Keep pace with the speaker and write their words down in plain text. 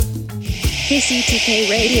KCTK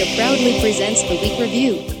Radio proudly presents the Week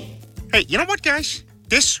Review. Hey, you know what, guys?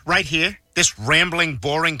 This right here, this rambling,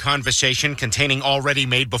 boring conversation containing already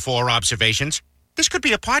made before observations, this could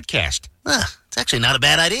be a podcast. It's actually not a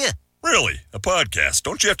bad idea. Really? A podcast?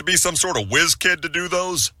 Don't you have to be some sort of whiz kid to do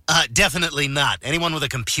those? Definitely not. Anyone with a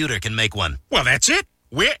computer can make one. Well, that's it.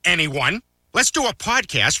 We're anyone. Let's do a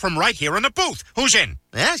podcast from right here in the booth. Who's in?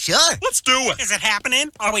 Yeah, sure. Let's do it. Is it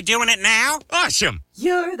happening? Are we doing it now? Awesome.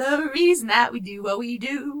 You're the reason that we do what we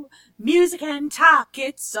do. Music and talk,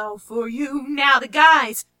 it's all for you. Now the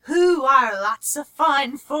guys who are lots of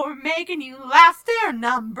fun for making you laugh, they're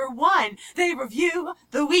number one. They review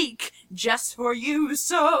the week just for you.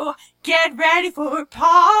 So get ready for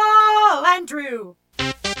Paul and Drew.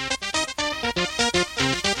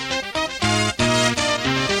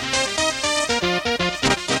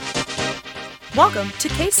 Welcome to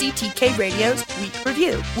KCTK Radio's Week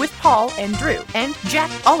Review with Paul and Drew and Jack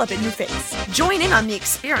all up in your face. Join in on the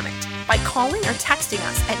experiment by calling or texting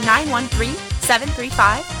us at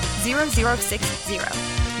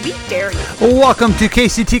 913-735-0060. We dare you. Welcome to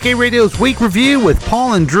KCTK Radio's Week Review with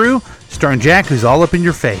Paul and Drew, starring Jack, who's all up in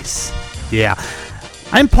your face. Yeah.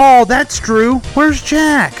 I'm Paul, that's Drew. Where's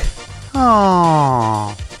Jack?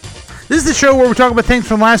 Aww. This is the show where we talk about things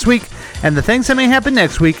from last week and the things that may happen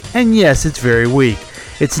next week, and yes, it's very weak.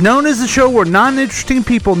 It's known as the show where non-interesting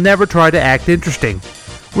people never try to act interesting.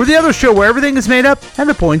 We're the other show where everything is made up and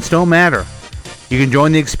the points don't matter. You can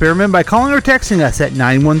join the experiment by calling or texting us at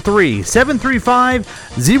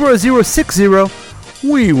 913-735-0060.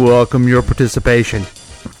 We welcome your participation.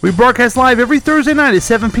 We broadcast live every Thursday night at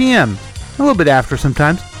 7 p.m., a little bit after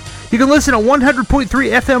sometimes. You can listen at 100.3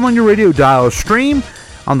 FM on your radio dial or stream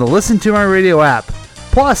on the Listen to My Radio app.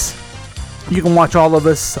 Plus, you can watch all of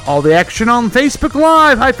us, all the action on Facebook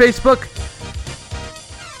Live. Hi, Facebook.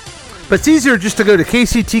 But it's easier just to go to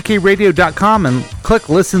kctkradio.com and click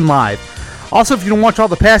Listen Live. Also, if you don't watch all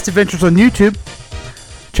the past adventures on YouTube,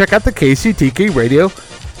 check out the KCTK Radio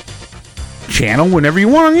channel whenever you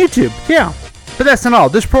want on YouTube. Yeah. But that's not all.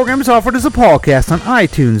 This program is offered as a podcast on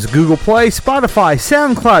iTunes, Google Play, Spotify,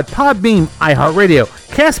 SoundCloud, Podbean, iHeartRadio,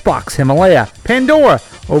 CastBox, Himalaya, Pandora,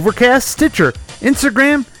 Overcast, Stitcher,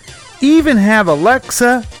 Instagram. Even have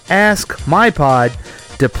Alexa ask my pod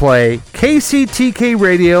to play KCTK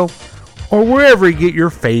Radio or wherever you get your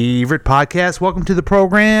favorite podcast. Welcome to the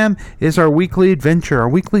program. It is our weekly adventure, our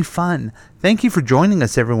weekly fun. Thank you for joining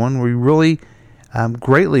us, everyone. We really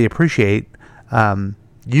greatly appreciate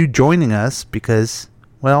you joining us because,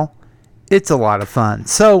 well, it's a lot of fun.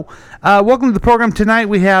 So, welcome to the program tonight.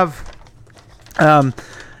 We have,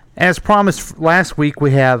 as promised last week,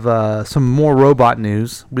 we have some more robot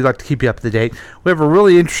news. We'd like to keep you up to date. We have a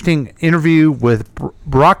really interesting interview with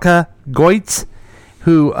Bracha Goetz,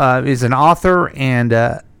 who is an author,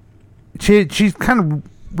 and she kind of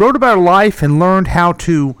wrote about her life and learned how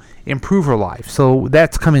to improve her life. So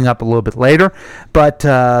that's coming up a little bit later. But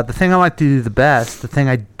the thing I like to do the best, the thing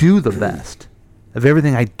I do the best of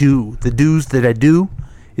everything I do, the do's that I do,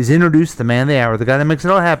 is introduce the man of the hour, the guy that makes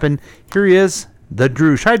it all happen. Here he is, the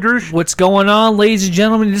Droosh. Hi, Droosh. What's going on, ladies and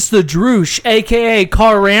gentlemen? It's the Droosh, a.k.a.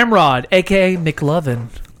 Car Ramrod, a.k.a. McLovin.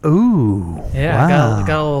 Ooh, yeah, wow. I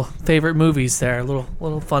got a little favorite movies there, little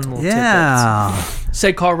fun little tidbits.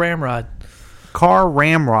 Say Car Ramrod. Car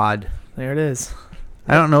Ramrod. There it is.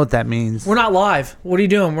 I don't know what that means. We're not live. What are you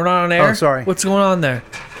doing? We're not on air? Oh, sorry. What's going on there?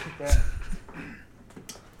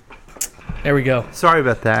 There we go. Sorry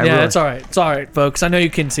about that. Yeah, it's all right. It's all right, folks. I know you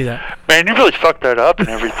couldn't see that. Man, you really fucked that up and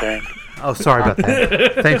everything. Oh, sorry about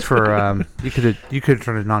that. Thanks for you could have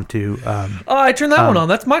turned it on to. I turned that one on.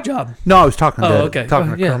 That's my job. No, I was talking to. Okay.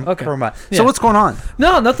 Talking to okay. Kermit. Yeah. So what's going on?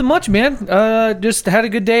 No, nothing much, man. Just had a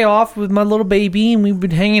good day off with my little baby, and we've been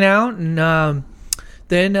hanging out, and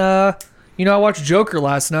then I watched Joker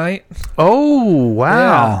last night. Oh,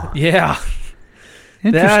 wow. Yeah.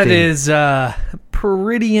 Interesting. That is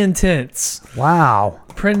pretty intense. Wow.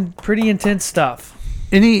 Pretty intense stuff.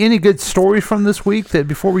 Any good stories from this week that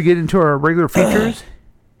before we get into our regular features?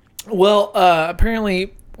 Well,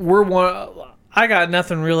 apparently I got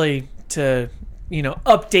nothing really to,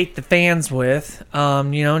 update the fans with.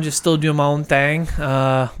 Just still doing my own thing,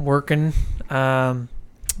 working,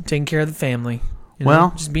 taking care of the family.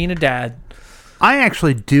 Just being a dad. I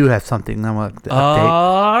actually do have something I want to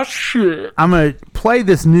update. Shit. I'm going to play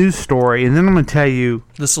this news story, and then I'm going to tell you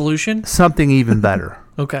the solution. Something even better.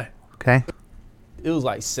 Okay. It was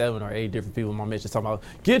like 7 or 8 different people in my mentions talking about,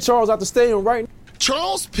 get Charles out the stadium right now.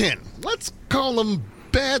 Charles Penn. Let's call him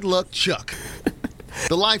Bad Luck Chuck.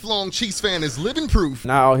 The lifelong Chiefs fan is living proof.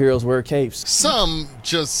 Not all heroes wear capes. Some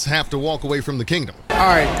just have to walk away from the kingdom. All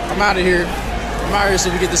right, I'm out of here. I'm out here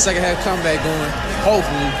so we get the second half comeback going.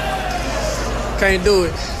 Hopefully. Can't do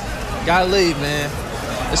it. Gotta leave, man.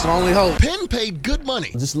 It's the only hope. Penn paid good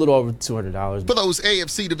money Just a little over $200. for those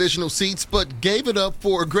AFC divisional seats, but gave it up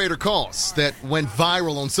for a greater cause that went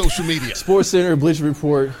viral on social media. Sports Center, Bleacher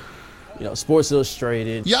Report, Sports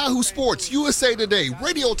Illustrated. Yahoo Sports, USA Today,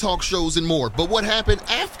 radio talk shows, and more. But what happened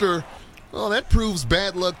after? Well, that proves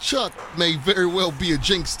Bad Luck Chuck may very well be a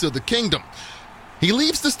jinx to the kingdom. He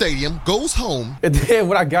leaves the stadium, goes home. And then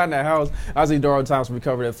when I got in that house, I was Daryl Thompson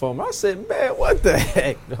recover that phone. I said, man, what the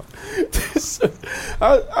heck?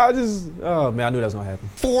 I knew that was going to happen.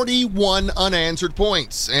 41 unanswered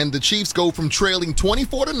points, and the Chiefs go from trailing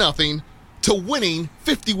 24-0 to winning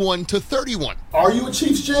 51-31. Are you a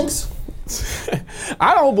Chiefs jinx?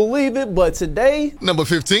 I don't believe it, but today... Number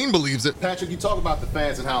 15 believes it. Patrick, you talk about the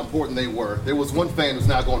fans and how important they were. There was one fan who's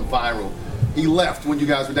now going viral. He left when you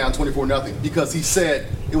guys were down 24-0 because he said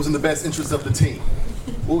it was in the best interest of the team.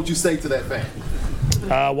 What would you say to that fan?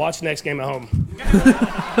 Watch the next game at home.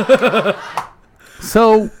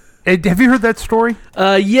 So, have you heard that story?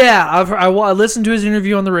 Yeah, I listened to his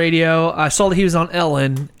interview on the radio. I saw that he was on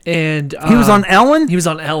Ellen, and He was on Ellen? He was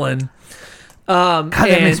on Ellen. God,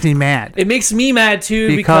 that makes me mad. It makes me mad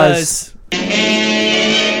too because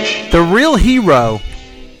the real hero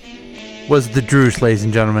was the Drews, ladies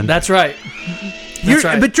and gentlemen. That's right.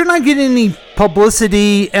 But you're not getting any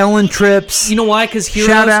publicity, Ellen trips. You know why? Because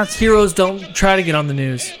heroes don't try to get on the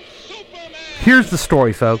news. Here's the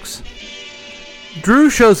story, folks. Drew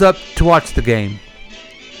shows up to watch the game.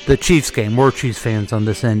 The Chiefs game. We're Chiefs fans on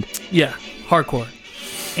this end. Yeah, hardcore.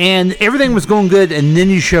 And everything was going good, and then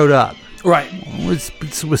you showed up. Right. It was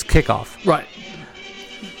kickoff. Right.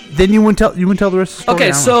 Then you wouldn't tell the rest of the story.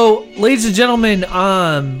 Okay, so ladies and gentlemen,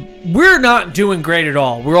 we're not doing great at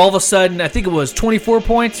all. We're all of a sudden, I think it was 24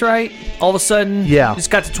 points, right? All of a sudden, yeah,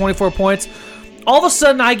 just got to 24 points. All of a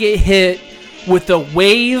sudden, I get hit with a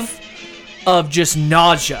wave of just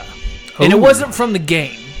nausea, and it wasn't from the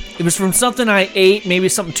game. It was from something I ate, maybe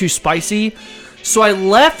something too spicy. So I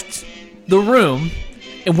left the room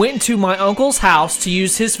and went into my uncle's house to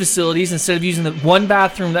use his facilities instead of using the one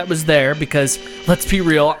bathroom that was there because, let's be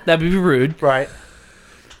real, that would be rude. Right.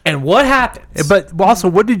 And what happened? But also,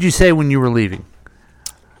 what did you say when you were leaving?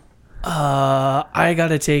 I got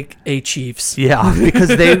to take a Chiefs. Yeah, because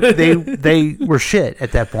they were shit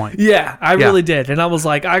at that point. Yeah, I really did. And I was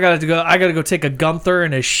like, I got to go take a Gunther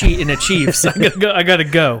and a Chiefs. I got to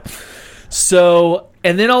go. So,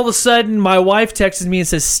 and then all of a sudden, my wife texted me and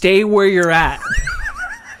says, stay where you're at.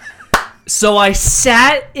 So I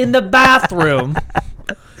sat in the bathroom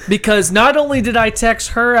because not only did I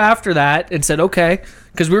text her after that and said, okay,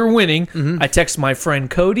 because we were winning, I texted my friend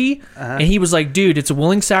Cody, and he was like, dude, it's a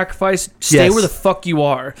willing sacrifice. Stay where the fuck you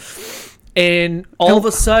are. And all of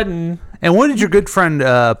a sudden... And what did your good friend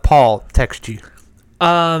Paul text you?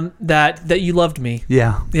 That you loved me.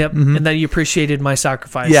 Yeah. Yep. Mm-hmm. And that you appreciated my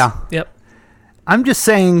sacrifice. Yeah. Yep. I'm just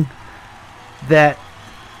saying that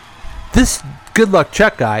this good luck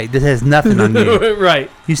Chuck guy that has nothing on you. Right.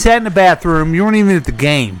 You sat in the bathroom. You weren't even at the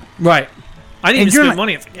game. Right. I didn't even spend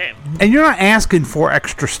money at the game. And you're not asking for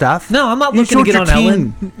extra stuff. No, I'm not looking to get on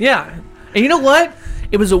Ellen. Yeah. And you know what?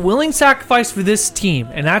 It was a willing sacrifice for this team,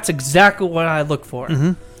 and that's exactly what I look for.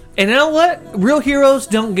 Mm-hmm. And you know what? Real heroes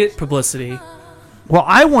don't get publicity. Well,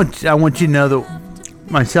 I want you to know that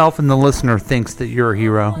myself and the listener thinks that you're a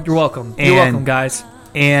hero. You're welcome. You're welcome, guys.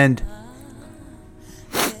 And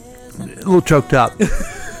a little choked up.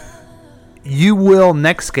 You will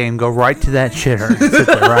next game go right to that shitter and sit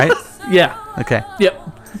there, right? Yeah. Okay.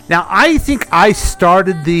 Yep. Now, I think I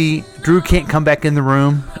started the Drew can't come back in the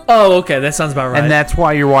room. Oh, okay. That sounds about right. And that's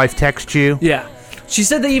why your wife texted you. Yeah. She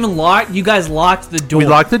said they even you guys locked the door. We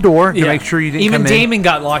locked the door to make sure you didn't come in. Even Damon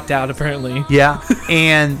got locked out, apparently. Yeah.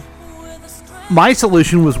 And my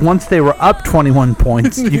solution was once they were up 21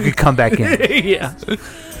 points, you could come back in. Yeah.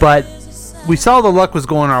 But we saw the luck was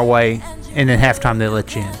going our way, and at halftime they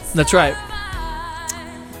let you in. That's right.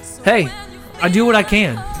 Hey, I do what I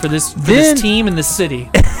can for this team and this city.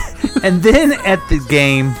 And then at the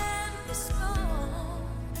game,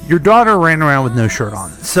 your daughter ran around with no shirt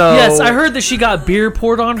on. So yes, I heard that she got beer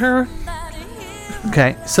poured on her.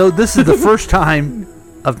 Okay, so this is the first time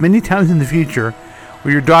of many times in the future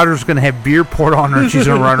where your daughter's going to have beer poured on her and she's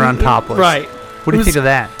going to run around topless. Right. What do you think of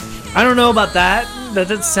that? I don't know about that. That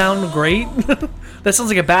doesn't sound great. That sounds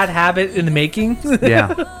like a bad habit in the making.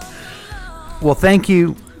 Yeah. Well, thank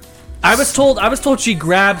you. I was told she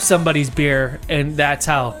grabbed somebody's beer, and that's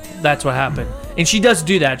what happened. And she does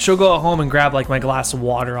do that. She'll go at home and grab like my glass of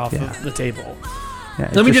water off of the table. Yeah,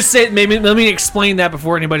 let me explain that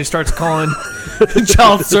before anybody starts calling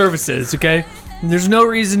child services, okay? There's no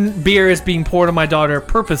reason beer is being poured on my daughter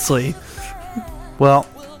purposely. Well,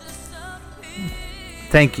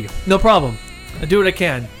 thank you. No problem. I do what I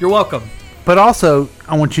can. You're welcome. But also,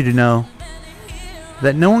 I want you to know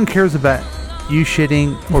that no one cares about you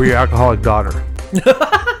shitting or your alcoholic daughter.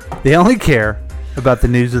 They only care about the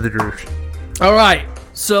news of the Droosh. All right.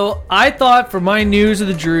 So I thought for my news of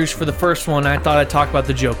the Droosh for the first one, I thought I'd talk about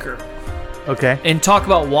the Joker. Okay. And talk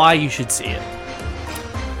about why you should see it.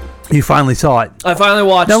 You finally saw it. I finally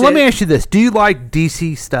watched it. Now, let me ask you this. Do you like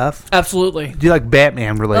DC stuff? Absolutely. Do you like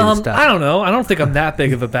Batman-related stuff? I don't know. I don't think I'm that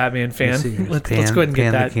big of a Batman fan. Let's go ahead and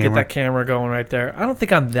get the that camera going right there. I don't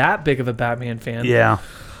think I'm that big of a Batman fan. Yeah.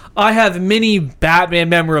 I have many Batman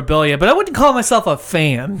memorabilia, but I wouldn't call myself a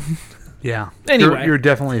fan. Yeah. Anyway. You're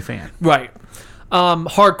definitely a fan. Right.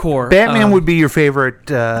 Hardcore. Batman would be your favorite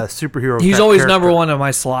superhero. He's always character. number one on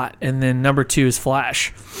my slot, and then number two is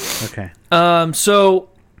Flash. Okay. So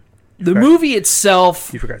the movie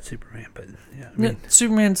itself. You forgot Superman, but yeah.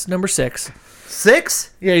 Superman's number 6.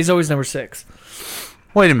 6? Yeah, he's always number 6.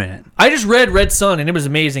 Wait a minute. I just read Red Sun, and it was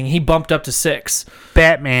amazing. He bumped up to 6.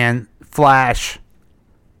 Batman, Flash,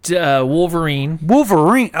 Wolverine.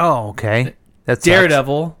 Oh, okay. That's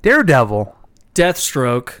Daredevil.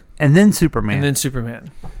 Deathstroke. And then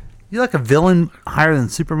Superman. You like a villain higher than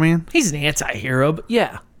Superman? He's an anti-hero, but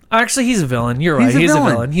yeah. Actually, he's a villain. You're right. He's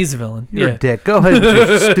a villain. You're a dick. Go ahead with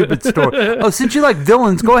your stupid story. Oh, since you like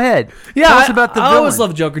villains, go ahead. Yeah, Tell us about the villain. I always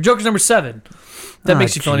love Joker. Joker's number 7. That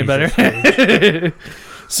makes you feel any better.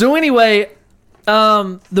 So anyway,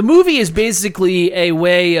 the movie is basically a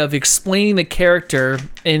way of explaining the character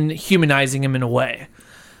and humanizing him in a way.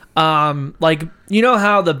 Like, you know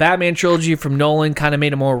how the Batman trilogy from Nolan kind of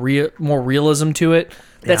made a more realism to it?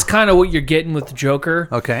 That's kind of what you're getting with the Joker.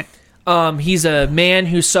 Okay. He's a man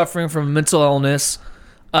who's suffering from a mental illness.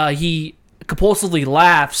 He compulsively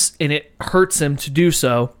laughs, and it hurts him to do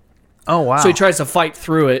so. Oh, wow. So he tries to fight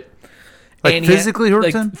through it. Like, and physically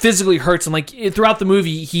hurts him? Physically hurts him. Like, throughout the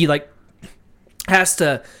movie, he,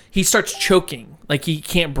 he starts choking. Like, he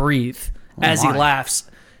can't breathe as he laughs.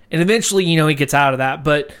 And eventually, he gets out of that.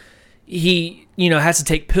 But he, has to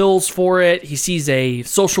take pills for it. He sees a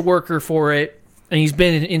social worker for it. And he's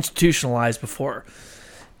been institutionalized before.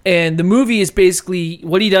 And the movie is basically,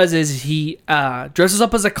 what he does is he dresses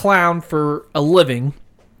up as a clown for a living.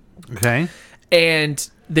 Okay. And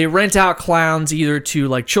they rent out clowns either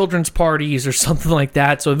to children's parties or something like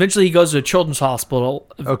that. So eventually he goes to a children's hospital.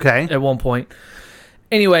 Okay. At one point.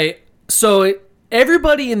 Anyway, so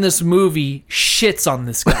everybody in this movie shits on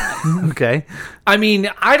this guy. Okay. I mean,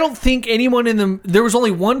 I don't think anyone there was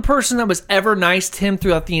only one person that was ever nice to him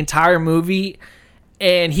throughout the entire movie,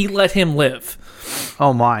 and he let him live.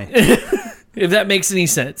 Oh my. If that makes any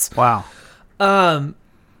sense. Wow.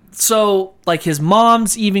 So, his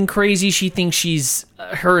mom's even crazy. She thinks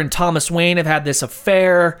her and Thomas Wayne have had this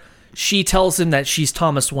affair. She tells him that he's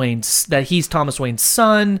Thomas Wayne's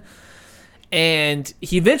son. And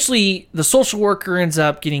the social worker ends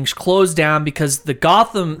up getting closed down because the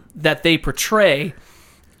Gotham that they portray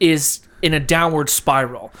is in a downward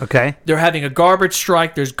spiral. Okay. They're having a garbage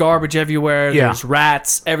strike. There's garbage everywhere. Yeah. There's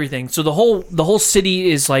rats, everything. So the whole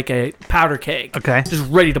city is like a powder keg. Okay.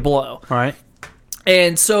 Just ready to blow. All right.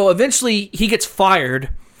 And so eventually he gets fired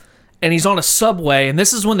and he's on a subway, and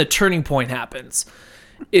this is when the turning point happens.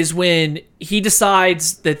 Is when he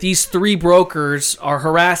decides that these 3 brokers are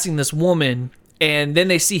harassing this woman, and then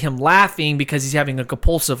they see him laughing because he's having a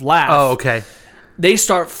compulsive laugh. Oh, okay. They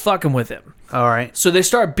start fucking with him. All right. So they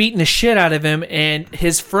start beating the shit out of him, and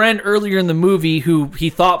his friend earlier in the movie, who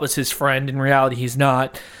he thought was his friend, in reality he's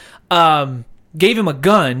not, gave him a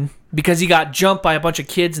gun because he got jumped by a bunch of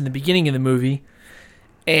kids in the beginning of the movie.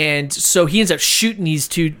 And so he ends up shooting these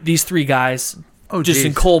 3 guys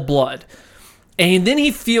in cold blood. And then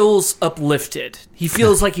he feels uplifted. He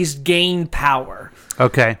feels like he's gained power.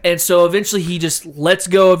 Okay. And so eventually he just lets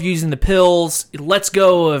go of using the pills. He lets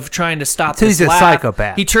go of trying to stop this he's a laugh.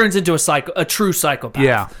 psychopath. He turns into a true psychopath.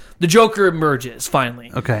 Yeah. The Joker emerges,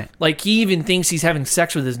 finally. Okay. He even thinks he's having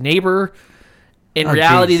sex with his neighbor. In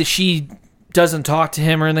reality, that she doesn't talk to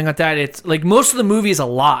him or anything like that. It's most of the movie is a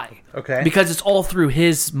lie. Okay. Because it's all through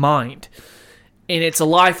his mind. And it's a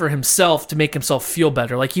lie for himself to make himself feel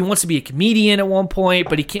better. He wants to be a comedian at one point,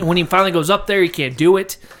 but he can't. When he finally goes up there, he can't do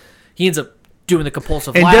it. He ends up doing the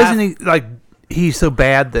compulsive laugh. And doesn't he, he's so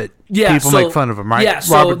bad that people make fun of him, right? Yeah,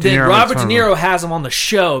 so then Robert De Niro has him on the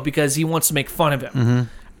show because he wants to make fun of him. Mm-hmm.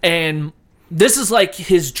 And this is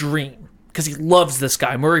his dream because he loves this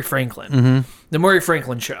guy, Murray Franklin. Mm-hmm. The Murray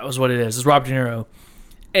Franklin show is what it is. It's Robert De Niro.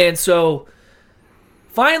 And so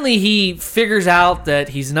finally, he figures out that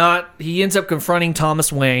he ends up confronting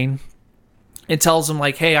Thomas Wayne, and tells him,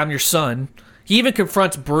 like, hey, I'm your son. He even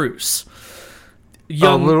confronts Bruce.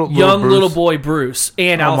 Young little boy Bruce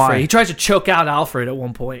and Alfred. My. He tries to choke out Alfred at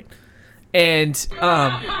one point. And,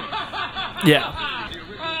 yeah.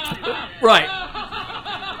 Right.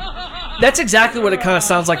 That's exactly what it kind of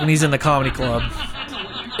sounds like when he's in the comedy club.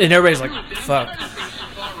 And everybody's like, fuck.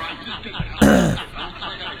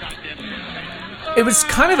 It was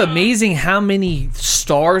kind of amazing how many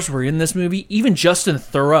stars were in this movie. Even Justin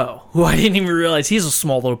Theroux, who I didn't even realize he's a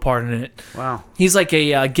small little part in it. Wow. He's like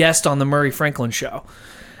a guest on the Murray Franklin show.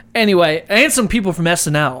 Anyway, and some people from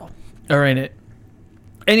SNL are in it.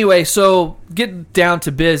 Anyway, so get down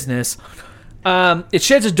to business. It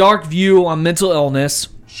sheds a dark view on mental illness.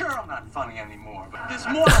 Sure, I'm not funny anymore, but there's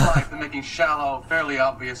more to life than making shallow, fairly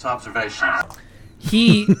obvious observations.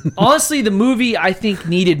 Honestly, the movie, I think,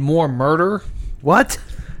 needed more murder. What?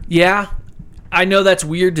 Yeah, I know that's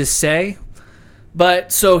weird to say,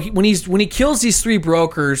 but so when he kills these 3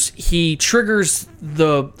 brokers, he triggers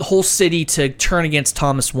the whole city to turn against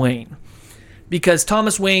Thomas Wayne, because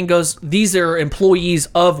Thomas Wayne goes, these are employees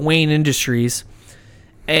of Wayne Industries,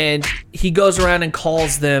 and he goes around and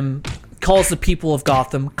calls the people of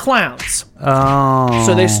Gotham clowns. Oh,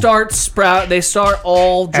 so they start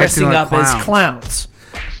all dressing like up clowns. as clowns.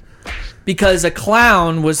 Because a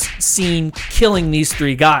clown was seen killing these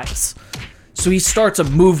 3 guys. So he starts a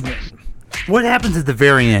movement. What happens at the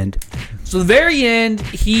very end? So the very end,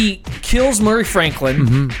 he kills Murray Franklin.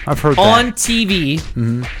 Mm-hmm. I've heard on that. TV.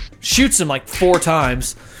 Mm-hmm. Shoots him like 4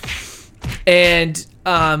 times. And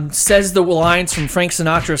says the lines from Frank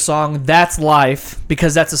Sinatra's song, That's Life.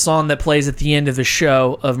 Because that's a song that plays at the end of the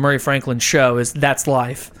show, of Murray Franklin's show, is That's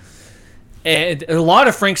Life. And a lot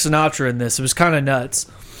of Frank Sinatra in this. It was kind of nuts.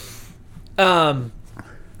 I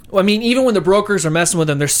mean, even when the brokers are messing with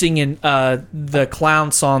him, they're singing the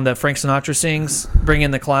clown song that Frank Sinatra sings, Bring in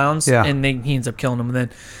the Clowns, and he ends up killing them.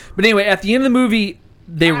 But anyway, at the end of the movie,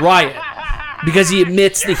 they riot because he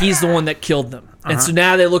admits that he's the one that killed them. And so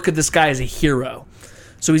now they look at this guy as a hero.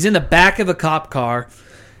 So he's in the back of a cop car,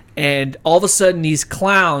 and all of a sudden these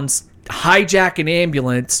clowns hijack an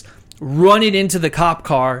ambulance, run it into the cop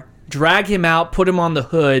car, drag him out, put him on the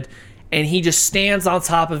hood, and he just stands on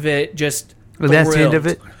top of it, just that's the end of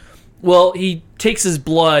it? Well, he takes his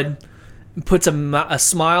blood, puts a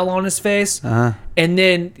smile on his face, and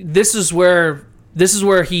then this is where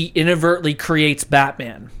he inadvertently creates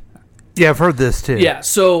Batman. Yeah, I've heard this too. Yeah,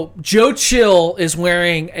 so Joe Chill is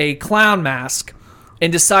wearing a clown mask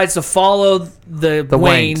and decides to follow the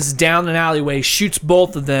Waynes down an alleyway, shoots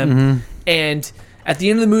both of them, and at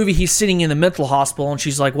the end of the movie, he's sitting in the mental hospital, and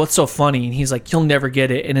she's like, what's so funny? And he's like, he'll never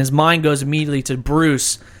get it. And his mind goes immediately to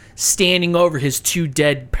Bruce standing over his 2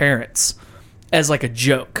 dead parents as like a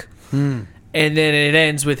joke. And then it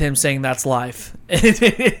ends with him saying, that's life.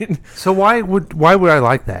 So why would I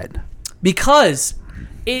like that? Because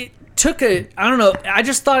it took I don't know, I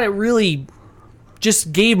just thought it really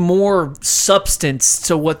just gave more substance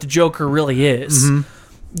to what the Joker really is.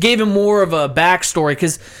 Gave him more of a backstory,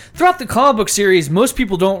 because throughout the comic book series, most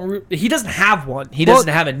people he doesn't have one. He doesn't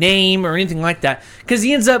have a name or anything like that, because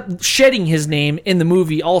he ends up shedding his name in the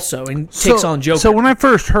movie also and takes on Joker. So when I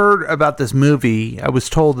first heard about this movie, I was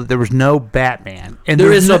told that there was no Batman. And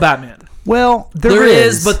there is no Batman. Well, there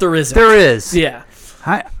is, but there isn't. There is. Yeah.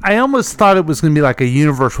 I almost thought it was going to be like a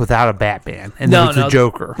universe without a Batman, and then it's a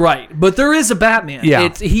Joker. Right, but there is a Batman. Yeah.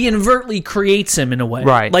 He inadvertently creates him in a way.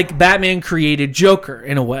 Right. Like Batman created Joker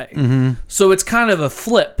in a way. So it's kind of a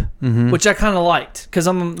flip, which I kind of liked, because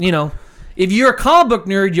if you're a comic book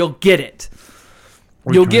nerd, you'll get it.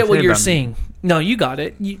 You'll get what you're seeing. No, you got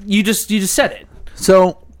it. You just said it.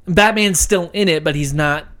 So Batman's still in it, but he's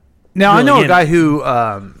not. Now really I know a guy who,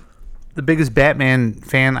 the biggest Batman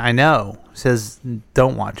fan I know, says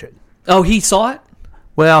don't watch it. Oh, he saw it?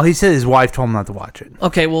 Well, he said his wife told him not to watch it.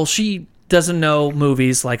 Okay, well, she doesn't know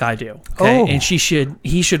movies like I do. Okay, and he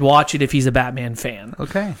should watch it if he's a Batman fan.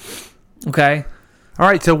 Okay. All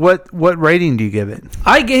right. So what rating do you give it?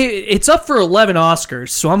 It's up for 11 Oscars,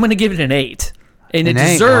 so I'm going to give it an 8, and it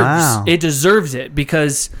deserves it,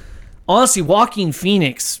 because honestly, Joaquin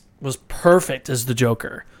Phoenix was perfect as the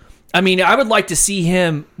Joker. I mean, I would like to see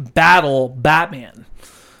him battle Batman.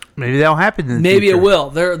 Maybe that'll happen in the Maybe future. it will.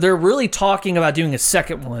 They're really talking about doing a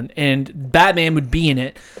second one, and Batman would be in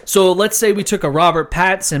it. So let's say we took a Robert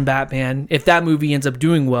Pattinson Batman, if that movie ends up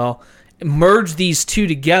doing well, merge these 2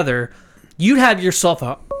 together, you'd have yourself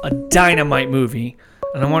a dynamite movie,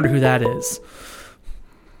 and I wonder who that is.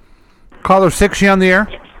 Caller 6, you on the air?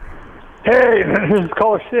 Hey, this is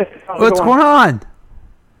Caller 6. What's going on?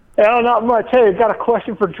 Not much. Hey, I've got a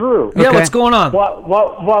question for Drew. Yeah, what's going on?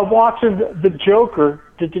 While watching The Joker,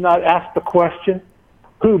 did you not ask the question,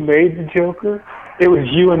 who made the Joker? It was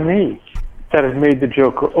you and me that has made the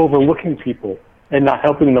Joker, overlooking people and not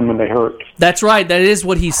helping them when they hurt. That's right. That is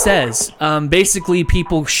what he says. Basically,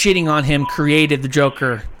 people shitting on him created the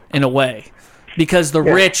Joker in a way. Because the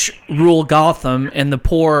rich rule Gotham and the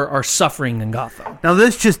poor are suffering in Gotham. Now,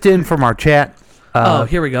 this just in from our chat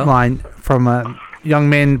here we go. line from a young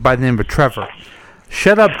man by the name of Trevor.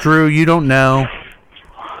 Shut up, Drew. You don't know.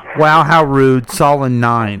 Wow, how rude. Solid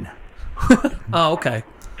 9. Oh, okay.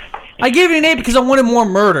 I gave you an 8 because I wanted more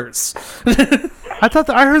murders. I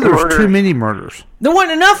heard there was too many murders. There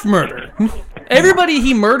wasn't enough murder. Everybody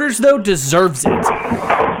he murders, though, deserves it.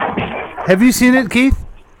 Have you seen it, Keith?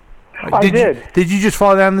 I did. Did you just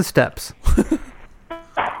fall down the steps?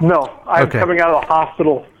 No, I'm coming out of the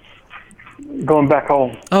hospital, going back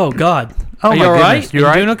home. Oh, God. Oh, are you my all right? goodness. You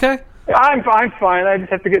all doing right? okay? I'm fine. I just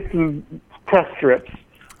have to get some test strips.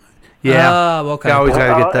 Yeah. Okay. You always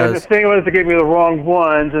got to get And those. the thing was, they gave me the wrong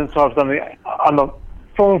ones, and so I was on the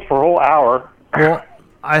phone for a whole hour. Well,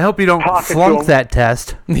 I hope you don't Talking to flunk him. that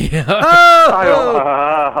test. Yeah.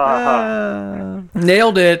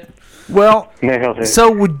 Nailed it. Well, Nailed it.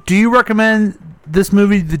 So do you recommend this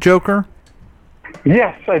movie, The Joker?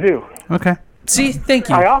 Yes, I do. Okay. See, thank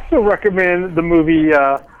you. I also recommend the movie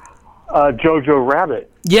Jojo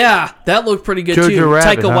Rabbit. Yeah, that looked pretty good, Jojo too.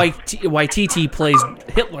 Rabbit, Taika Waititi plays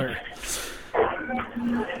Hitler.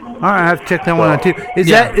 All right, I have to check that one out too.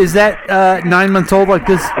 Is that 9 months old, like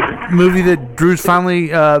this movie that Drew's finally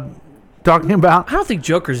talking about? I don't think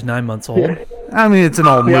Joker's 9 months old. I mean, it's an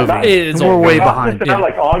old movie. It is We're old. way behind. It's not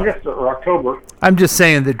like August or October. I'm just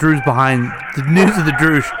saying that Drew's behind. The news of the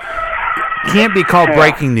Drew can't be called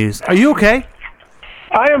breaking news. Are you okay?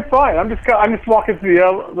 I am fine. I'm just walking through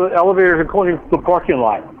the elevators and closing the parking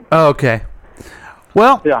lot. Oh, okay.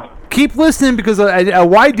 Well, keep listening because a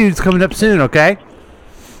white dude's coming up soon. Okay.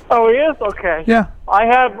 Oh, he is? Okay. Yeah. I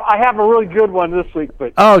have a really good one this week,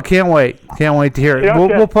 but Oh, can't wait! Can't wait to hear it. Yeah,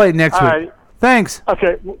 okay. We'll play it next All week. right. Thanks.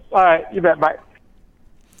 Okay. All right. You bet. Bye.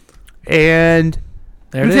 And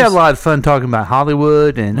There it we've had a is. lot of fun talking about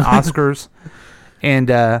Hollywood and Oscars,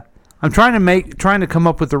 and I'm trying to come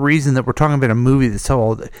up with a reason that we're talking about a movie that's so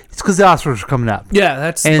old. It's because the Oscars are coming up. Yeah,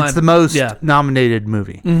 that's and my- it's the most yeah. nominated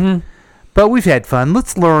movie. Mm-hmm. But we've had fun.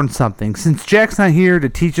 Let's learn something. Since Jack's not here to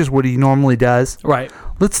teach us what he normally does, right?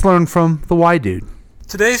 Let's learn from the Y dude.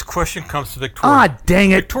 Today's question comes to Victoria. Ah,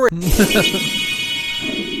 dang it! Victoria.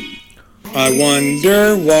 I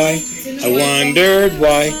wonder why. I wondered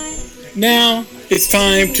why. Now it's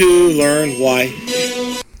time to learn why.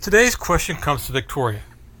 Today's question comes to Victoria.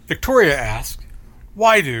 Victoria asks,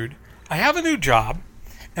 "Why, dude? I have a new job,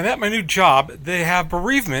 and at my new job, they have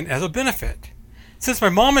bereavement as a benefit. Since my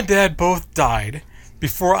mom and dad both died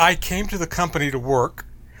before I came to the company to work,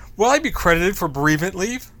 will I be credited for bereavement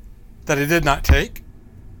leave that I did not take?"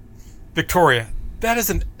 Victoria, that is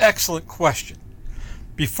an excellent question.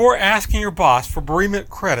 Before asking your boss for bereavement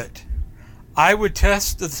credit, I would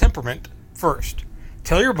test the temperament first.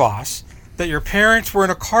 Tell your boss that your parents were in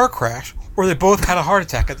a car crash or they both had a heart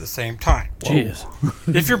attack at the same time. Jeez.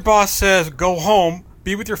 If your boss says, go home,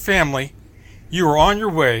 be with your family, you are on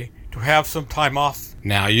your way to have some time off.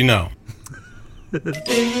 Now you know.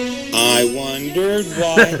 I wondered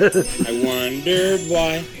why. I wondered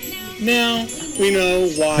why. Now we know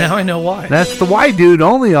why. Now I know why. That's the Y dude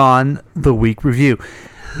only on the week review.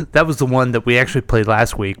 That was the one that we actually played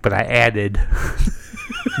last week, but I added.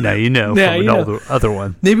 Now you know Now from you an know. other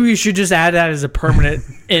one. Maybe we should just add that as a permanent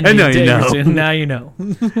ending. Now you to know. everything. Now you know.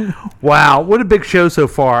 Wow, what a big show so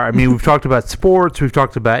far. I mean, we've talked about sports, we've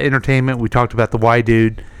talked about entertainment, we talked about the Y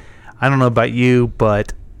dude. I don't know about you,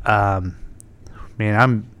 but man,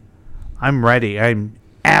 I'm ready. I'm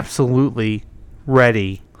absolutely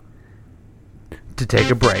ready to take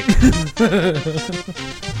a break.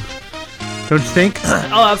 Don't you think?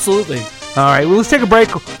 Oh, absolutely. All right, well, let's take a break.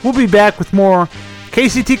 We'll be back with more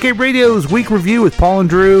KCTK Radio's week review with Paul and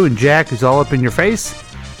Drew and Jack, who's all up in your face.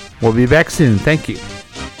 We'll be back soon. Thank you.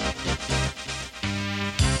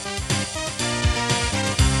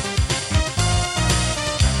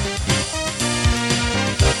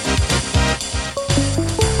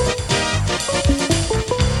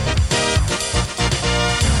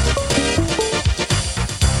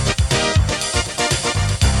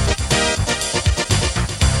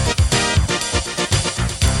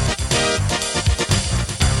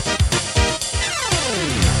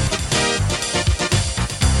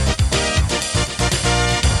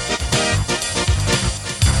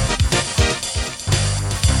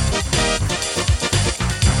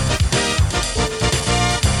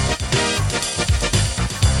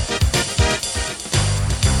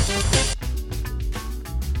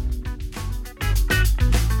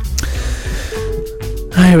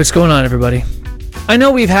 Hey, what's going on, everybody? I know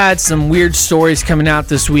we've had some weird stories coming out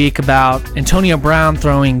this week about Antonio Brown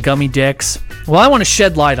throwing gummy dicks. Well, I want to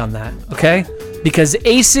shed light on that, okay? Because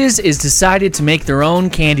Aces is decided to make their own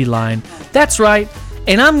candy line. That's right.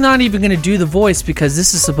 And I'm not even going to do the voice because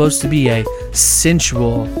this is supposed to be a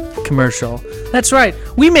sensual commercial. That's right.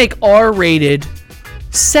 We make R-rated,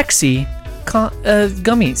 sexy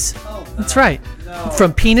gummies. That's right.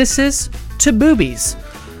 From penises to boobies.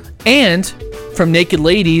 And from naked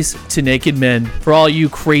ladies to naked men. For all you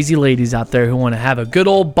crazy ladies out there who want to have a good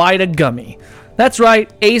old bite of gummy. That's right.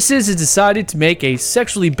 Aces has decided to make a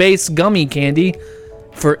sexually based gummy candy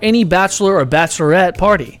for any bachelor or bachelorette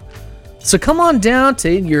party. So come on down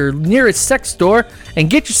to your nearest sex store and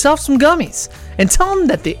get yourself some gummies. And tell them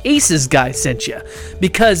that the Aces guy sent you.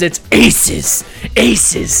 Because it's Aces,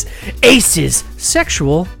 Aces, Aces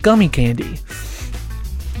sexual gummy candy.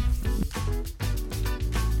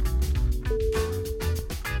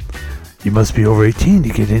 You must be over 18 to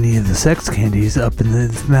get any of the sex candies up in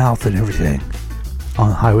the mouth and everything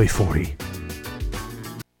on Highway 40.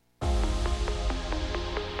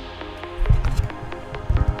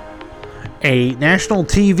 A national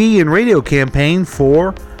TV and radio campaign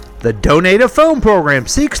for the Donate a Phone program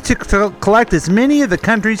seeks to collect as many of the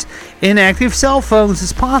country's inactive cell phones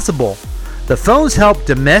as possible. The phones help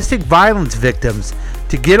domestic violence victims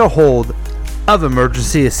to get a hold of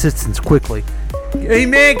emergency assistance quickly. Hey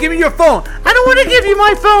man, give me your phone. I don't want to give you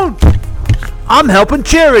my phone. I'm helping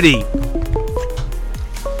charity.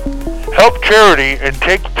 Help charity and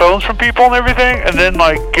take phones from people and everything, and then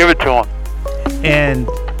give it to them. And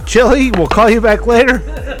Chili, we'll call you back later.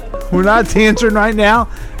 We're not answering right now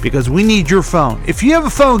because we need your phone. If you have a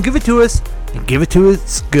phone, give it to us, and give it to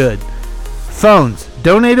us good. Phones,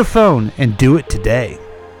 donate a phone, and do it today.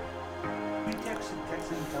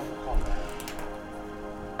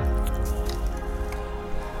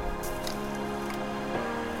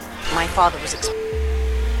 My father was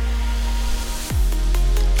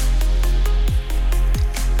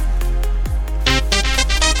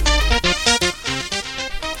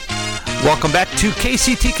Welcome back to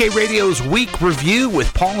KCTK Radio's Week Review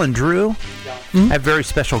with Paul and Drew. I have very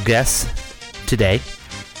special guests today.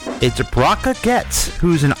 It's Bracha Goetz,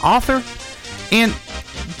 who's an author. And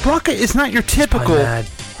Bracha is not your typical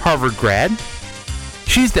Harvard grad.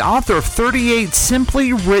 She's the author of 38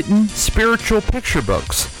 simply written spiritual picture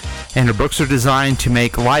books. And her books are designed to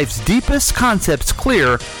make life's deepest concepts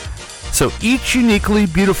clear so each uniquely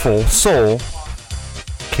beautiful soul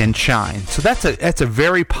can shine. So that's a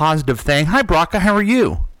very positive thing. Hi, Bracha. How are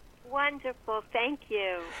you? Wonderful. Thank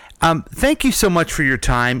you. Thank you so much for your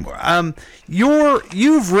time.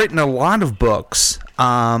 You've written a lot of books,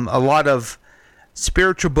 a lot of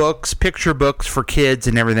spiritual books, picture books for kids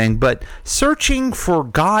and everything, but searching for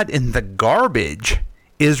God in the garbage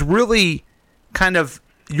is really kind of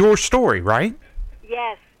your story, right?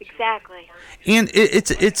 Yes, exactly. And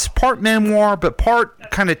it's part memoir, but part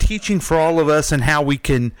kind of teaching for all of us and how we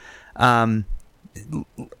can, in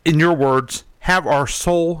your words, have our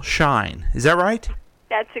soul shine. Is that right?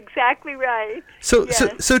 That's exactly right. So,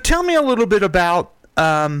 yes. so tell me a little bit about.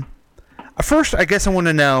 First, I guess I want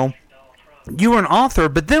to know, you were an author,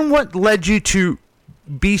 but then what led you to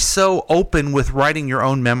be so open with writing your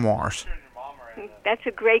own memoirs? That's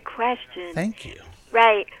a great question. Thank you.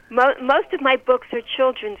 Right. Most of my books are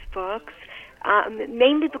children's books,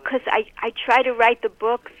 mainly because I try to write the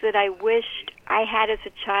books that I wished I had as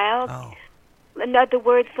a child. Oh. In other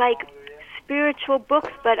words, like spiritual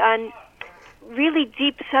books, but on really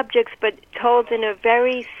deep subjects, but told in a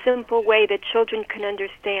very simple way that children can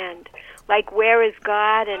understand. Like, where is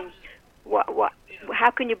God, and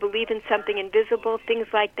how can you believe in something invisible, things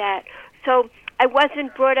like that. So I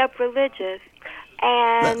wasn't brought up religious.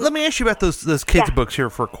 And let me ask you about those kids' books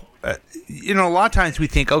here for, a lot of times we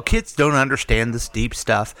think, kids don't understand this deep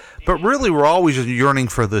stuff, but really we're always yearning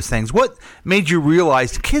for those things. What made you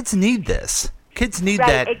realize kids need this? Kids need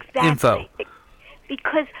that info.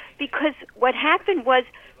 Because what happened was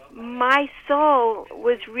my soul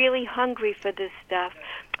was really hungry for this stuff.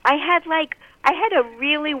 I had a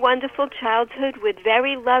really wonderful childhood with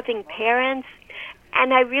very loving parents,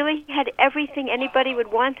 and I really had everything anybody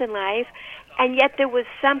would want in life. And yet there was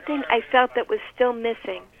something I felt that was still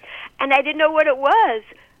missing. And I didn't know what it was.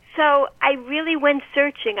 So I really went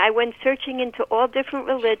searching. I went searching into all different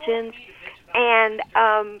religions. And,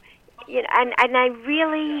 and I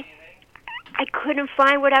couldn't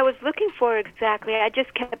find what I was looking for exactly. I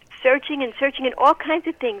just kept searching and searching in all kinds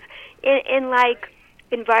of things. In like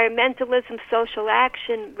environmentalism, social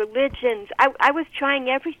action, religions. I was trying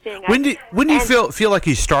everything. When do you feel like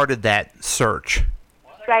you started that search?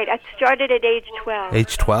 Right. I started at age 12.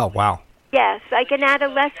 Age 12. Wow. Yes, like in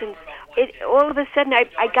adolescence. All of a sudden,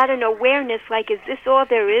 I got an awareness, like, is this all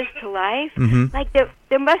there is to life? Mhm. Like,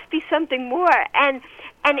 there must be something more. And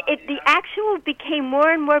the actual became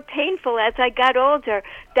more and more painful as I got older,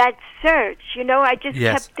 that search. You know, I just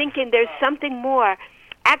Yes. kept thinking there's something more.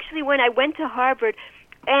 Actually, when I went to Harvard,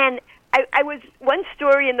 and I was, one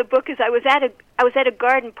story in the book is I was at a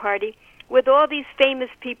garden party with all these famous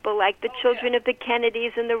people, like the children of the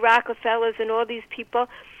Kennedys and the Rockefellers and all these people.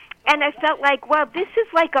 And I felt like, well, this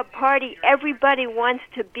is like a party everybody wants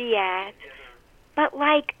to be at. But,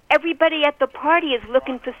 like, everybody at the party is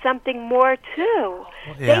looking for something more, too.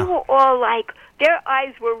 Yeah. They were all, like, their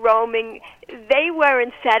eyes were roaming. They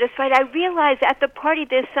weren't satisfied. I realized at the party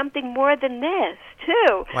there's something more than this,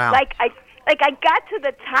 too. Wow. Like I got to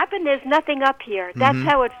the top and there's nothing up here. That's Mhm.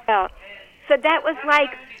 how it felt. So that was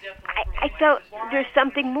like, I felt there's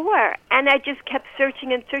something more. And I just kept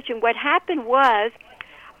searching and searching. What happened was,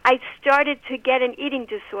 I started to get an eating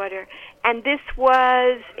disorder, and this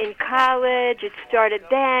was in college. It started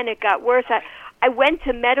then. It got worse. I went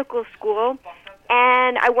to medical school,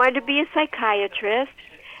 and I wanted to be a psychiatrist,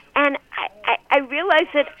 and I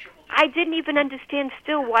realized that I didn't even understand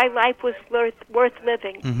still why life was worth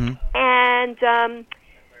living. Mhm. And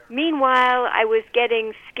meanwhile, I was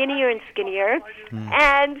getting skinnier and skinnier,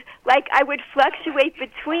 and, like, I would fluctuate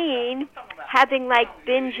between having, like,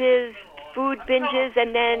 binges, food binges,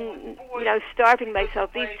 and then, you know, starving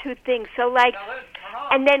myself, these two things. So, like,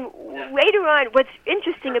 and then later on, what's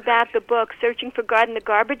interesting about the book, Searching for God in the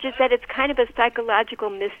Garbage, is that it's kind of a psychological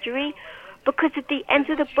mystery, because at the end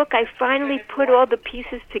of the book, I finally put all the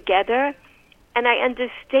pieces together, and I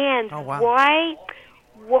understand why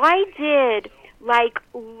did, like,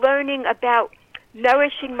 learning about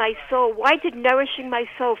nourishing my soul, why did nourishing my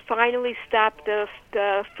soul finally stop the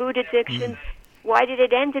food addictions? Why did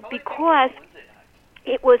it end? It because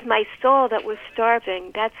it was my soul that was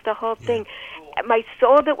starving. That's the whole thing. My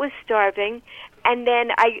soul that was starving, and then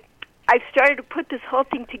I started to put this whole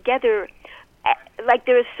thing together. Like,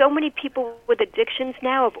 there are so many people with addictions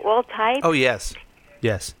now of all types. Oh, yes.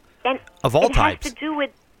 Yes. And Of all it types. has to do with,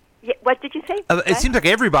 what did you say? It What? seems like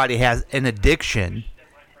everybody has an addiction.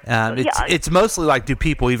 It's mostly like, do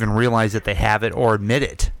people even realize that they have it or admit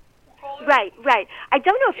it? Right. I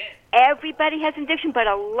don't know if everybody has an addiction, but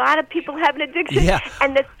a lot of people have an addiction. Yeah.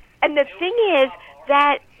 And the thing is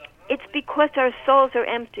that it's because our souls are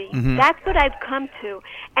empty. Mhm. That's what I've come to.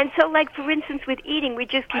 And so, like, for instance, with eating, we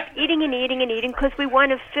just keep eating and eating and eating because we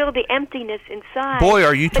want to fill the emptiness inside. Boy,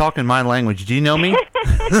 are you talking my language. Do you know me?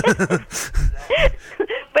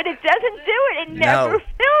 But it doesn't do it. It never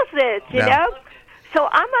fills it, you No. know? So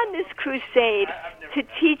I'm on this crusade to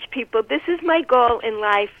teach people. This is my goal in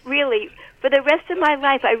life, really. For the rest of my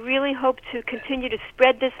life, I really hope to continue to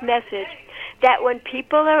spread this message that when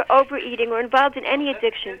people are overeating or involved in any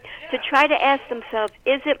addiction, to try to ask themselves,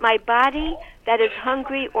 is it my body that is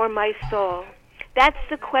hungry or my soul? That's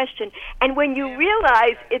the question. And when you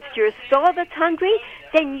realize it's your soul that's hungry,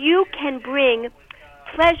 then you can bring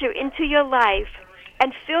pleasure into your life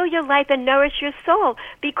and fill your life and nourish your soul.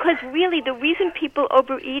 Because really, the reason people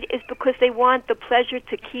overeat is because they want the pleasure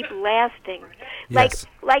to keep lasting. Yes.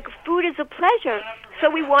 Like food is a pleasure, so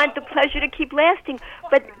we want the pleasure to keep lasting.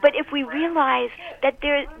 But if we realize that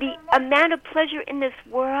the amount of pleasure in this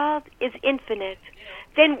world is infinite,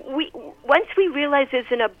 then once we realize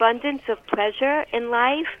there's an abundance of pleasure in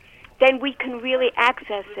life, then we can really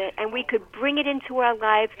access it, and we could bring it into our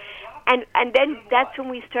lives. And then that's when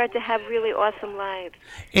we start to have really awesome lives.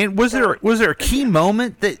 And was there a key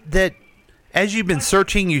moment that as you've been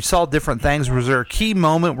searching, you saw different things? Was there a key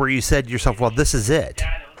moment where you said to yourself, "Well, this is it"?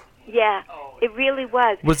 Yeah, it really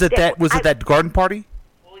was. Was it that garden party?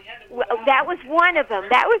 Well, that was one of them.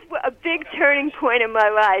 That was a big turning point in my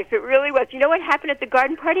life. It really was. You know what happened at the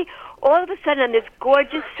garden party? All of a sudden, on this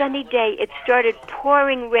gorgeous sunny day, it started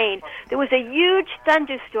pouring rain. There was a huge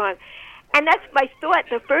thunderstorm. And that's my thought.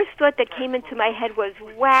 The first thought that came into my head was,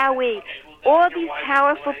 wowee, all these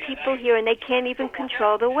powerful people here, and they can't even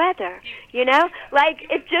control the weather. You know? Like,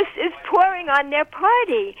 it just is pouring on their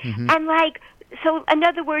party. Mm-hmm. And, like, so, in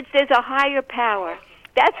other words, there's a higher power.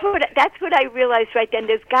 That's what I realized right then.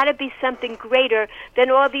 There's got to be something greater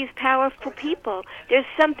than all these powerful people. There's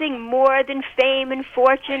something more than fame and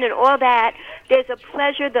fortune and all that. There's a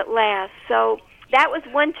pleasure that lasts. So that was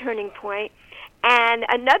one turning point. And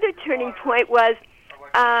another turning point was,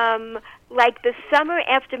 like, the summer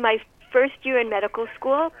after my first year in medical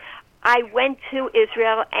school, I went to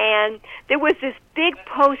Israel, and there was this big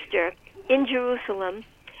poster in Jerusalem,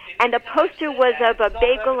 and the poster was of a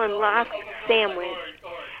bagel and lox sandwich.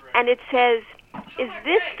 And it says,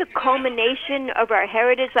 this the culmination of our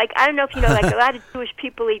heritage? Like, I don't know if you know, like a lot of Jewish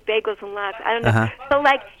people eat bagels and lox. I don't know. Uh-huh. So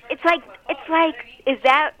like, it's like, is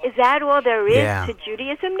that all there is Yeah. to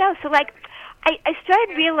Judaism? No. So like, I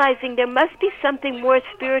started realizing there must be something more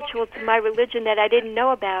spiritual to my religion that I didn't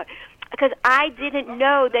know about, because I didn't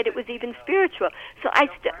know that it was even spiritual. So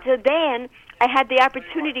so then I had the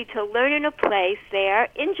opportunity to learn in a place there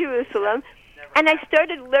in Jerusalem, and I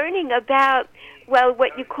started learning about, well,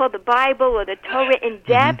 what you call the Bible or the Torah in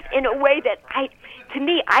depth, in a way that to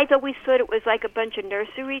me, I'd always thought it was like a bunch of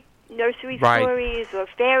nursery Right. stories or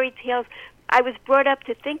fairy tales. I was brought up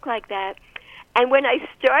to think like that. And when I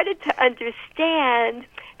started to understand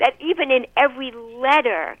that even in every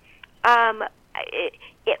letter,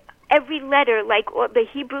 every letter, like all the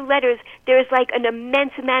Hebrew letters, there's like an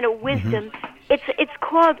immense amount of wisdom. It's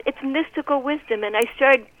mystical wisdom, and I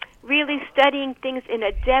started really studying things in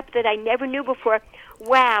a depth that I never knew before.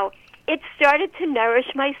 Wow. It started to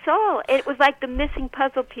nourish my soul. It was like the missing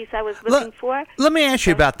puzzle piece I was looking for. Let me ask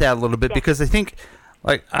you about that a little bit, because I think,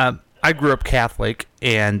 like, I grew up Catholic,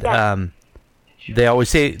 and they always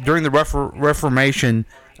say during the Reformation,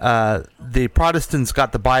 the Protestants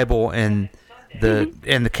got the Bible, and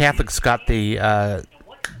the Catholics got the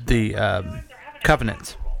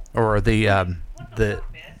covenants, or the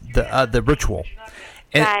ritual,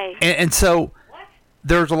 and so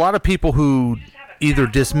there's a lot of people who either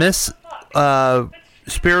dismiss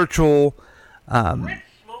spiritual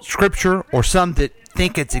scripture, or some that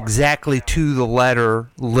think it's exactly to the letter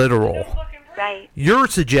literal. Right. You're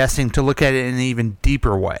suggesting to look at it in an even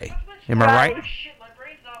deeper way. Am I right?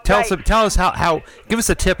 Tell us how. Give us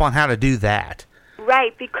a tip on how to do that.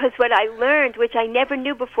 Right, because what I learned, which I never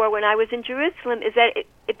knew before when I was in Jerusalem, is that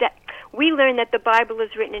that we learned that the Bible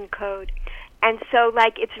is written in code. And so,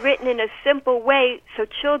 like, it's written in a simple way so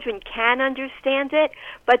children can understand it,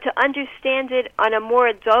 but to understand it on a more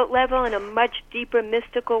adult level, in a much deeper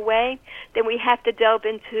mystical way, then we have to delve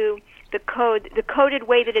into the coded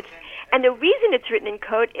way that it's... And the reason it's written in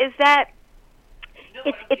code is that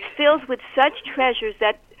it's filled with such treasures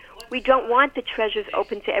that we don't want the treasures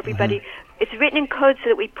open to everybody. Mm-hmm. It's written in code so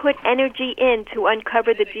that we put energy in to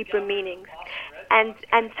uncover the deeper meanings. And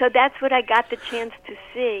so that's what I got the chance to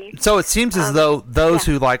see. So it seems as though those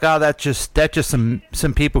who like, that's just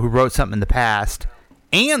some people who wrote something in the past,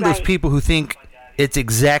 and those people who think it's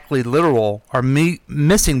exactly literal are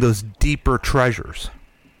missing those deeper treasures.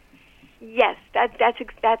 Yes, that's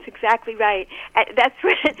exactly right. That's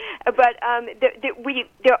what. But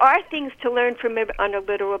there are things to learn from it on a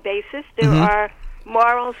literal basis. There are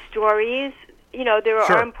moral stories. You know, there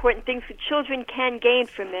are important things that children can gain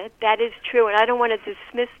from it. That is true, and I don't want to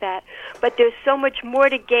dismiss that. But there's so much more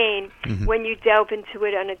to gain when you delve into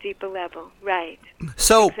it on a deeper level. Right.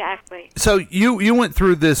 So exactly. So you went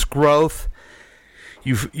through this growth.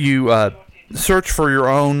 You searched for your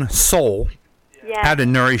own soul, how to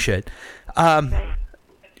nourish it. I'm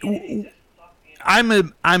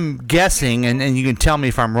guessing, and you can tell me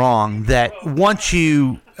if I'm wrong, that once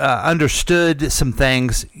you understood some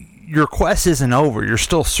things, your quest isn't over. You're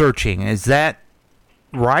still searching. Is that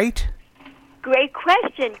right? Great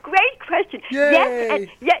question. Yay.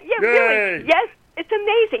 Yes, really. Yes, it's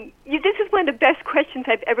amazing. This is one of the best questions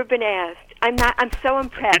I've ever been asked. I'm so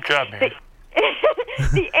impressed. Good job, man.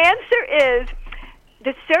 The answer is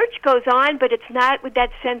the search goes on, but it's not with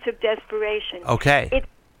that sense of desperation. Okay. It's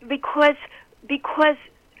because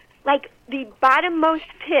like the bottommost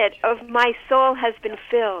pit of my soul has been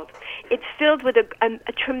filled. It's filled with a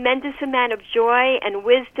tremendous amount of joy and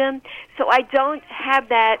wisdom, so I don't have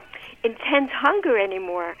that intense hunger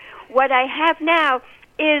anymore. What I have now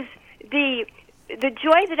is the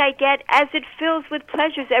joy that I get as it fills with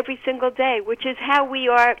pleasures every single day, which is how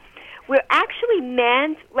we're actually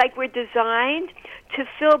meant, like we're designed, to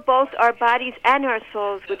fill both our bodies and our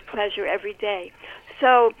souls with pleasure every day.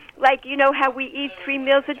 So, like, you know how we eat 3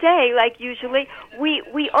 meals a day, like usually, we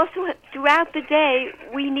also, throughout the day,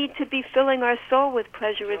 we need to be filling our soul with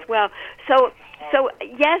pleasure as well. So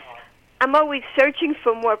yes, I'm always searching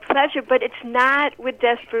for more pleasure, but it's not with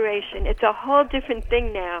desperation. It's a whole different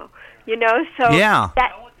thing now, you know? So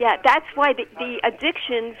that's why the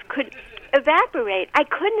addictions could evaporate. I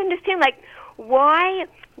couldn't understand, like, why,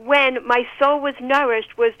 when my soul was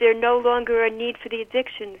nourished, was there no longer a need for the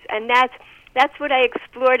addictions? And that's what I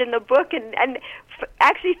explored in the book, and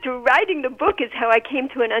actually through writing the book is how I came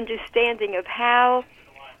to an understanding of how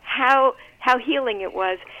healing it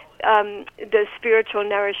was, the spiritual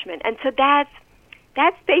nourishment. And so that's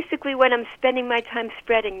basically what I'm spending my time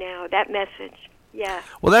spreading now, that message. Yeah.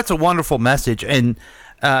 Well, that's a wonderful message, and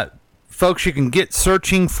folks, you can get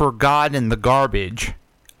Searching for God in the Garbage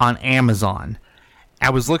on Amazon. I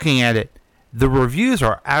was looking at it. The reviews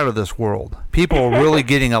are out of this world. People are really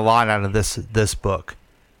getting a lot out of this book.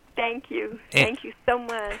 Thank you. Thank you so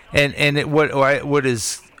much. And what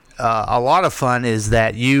is a lot of fun is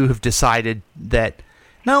that you have decided that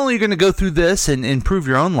not only are you going to go through this and improve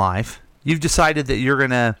your own life, you've decided that you're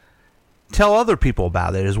going to tell other people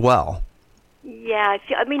about it as well. Yeah,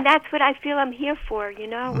 I mean that's what I feel I'm here for. You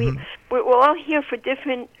know, we're all here for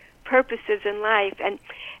different purposes in life, and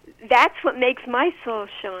that's what makes my soul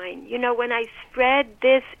shine. You know, when I spread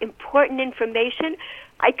this important information,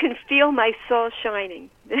 I can feel my soul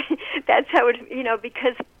shining. That's how it, you know,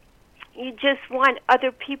 because you just want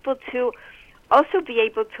other people to also be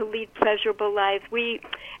able to lead pleasurable lives.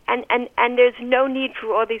 And there's no need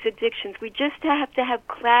for all these addictions. We just have to have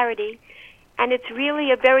clarity, and it's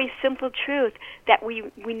really a very simple truth that we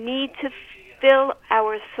need to fill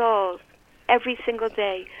our souls every single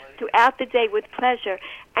day, throughout the day, with pleasure.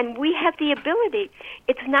 And we have the ability.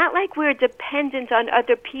 It's not like we're dependent on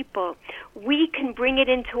other people. We can bring it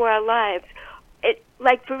into our lives.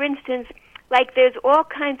 Like, for instance, like there's all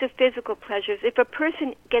kinds of physical pleasures. If a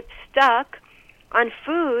person gets stuck on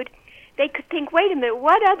food, they could think, wait a minute,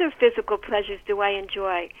 what other physical pleasures do I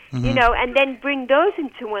enjoy? You know, and then bring those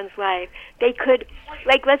into one's life. They could,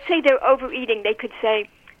 like, let's say they're overeating. They could say,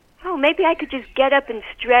 oh, maybe I could just get up and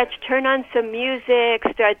stretch, turn on some music,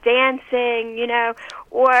 start dancing, you know,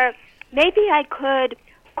 or maybe I could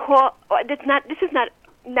call. This is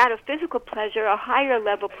not a physical pleasure, a higher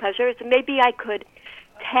level pleasure. It's maybe I could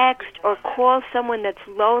text or call someone that's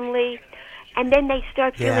lonely, and then they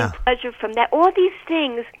start feeling pleasure from that. All these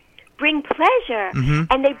things bring pleasure,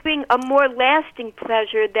 and they bring a more lasting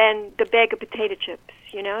pleasure than the bag of potato chips,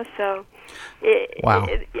 you know. So, wow.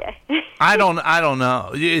 Yeah. I don't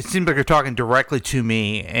know. It seems like you're talking directly to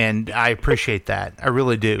me, and I appreciate that. I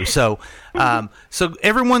really do. So, so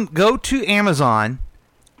everyone, go to Amazon,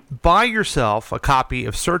 buy yourself a copy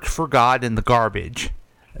of Search for God in the Garbage.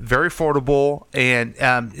 Very affordable, and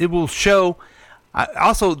it will show.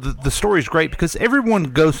 Also, the story is great because everyone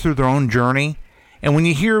goes through their own journey. And when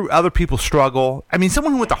you hear other people struggle, I mean,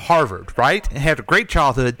 someone who went to Harvard, right, and had a great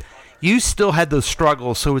childhood, you still had those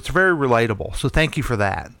struggles, so it's very relatable. So thank you for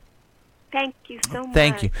that. Thank you so much.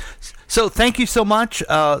 Thank you. So thank you so much,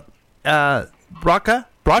 Bracha?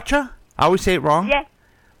 I always say it wrong. Yeah,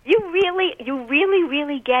 you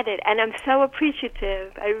really get it, and I'm so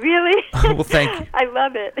appreciative. I really. Well, thank you. I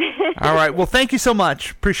love it. All right. Well, thank you so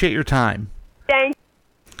much. Appreciate your time. Thank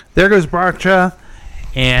you. There goes Bracha.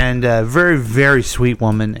 And very, very sweet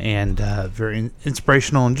woman, and very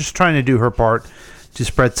inspirational, and just trying to do her part to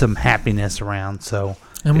spread some happiness around. So,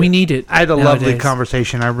 and we need it. I had a nowadays. lovely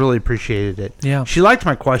conversation. I really appreciated it. Yeah, she liked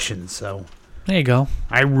my questions, so there you go.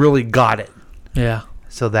 I really got it. Yeah.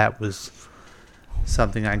 So that was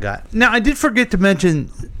something I got. Now I did forget to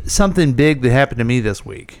mention something big that happened to me this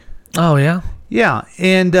week. Oh yeah. Yeah,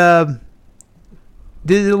 and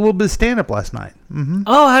did a little bit of stand up last night.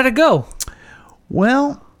 Oh, how'd it go?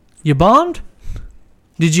 Well, you bombed?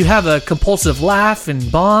 Did you have a compulsive laugh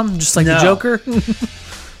and bomb, just like the Joker?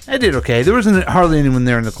 I did okay. There wasn't hardly anyone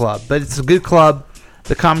there in the club, but it's a good club.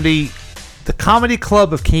 The comedy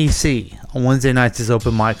club of KC on Wednesday nights is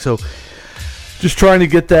open mic, so just trying to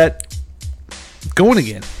get that going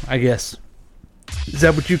again, I guess. Is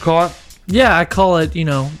that what you call it? Yeah, I call it,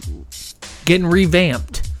 getting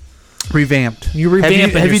revamped. Revamped. You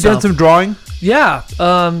revamped. Have you done some drawing? Yeah.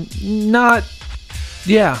 Not.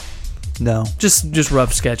 Yeah. No. Just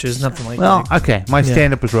rough sketches, nothing like that. Well, okay. My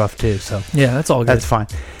stand-up was rough, too, so... Yeah, that's all good. That's fine.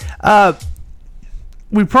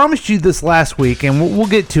 We promised you this last week, and we'll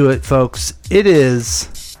get to it, folks. It is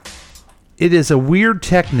a weird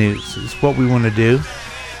tech news is what we want to do.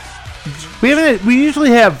 We usually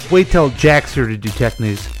wait till Jack's here to do tech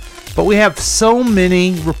news, but we have so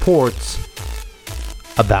many reports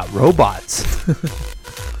about robots.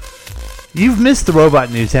 You've missed the robot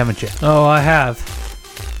news, haven't you? Oh, I have.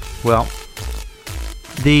 Well,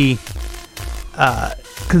 the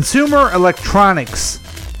Consumer Electronics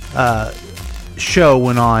show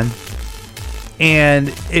went on,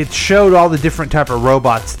 and it showed all the different type of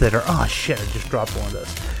robots that are... Oh, shit, I just dropped one of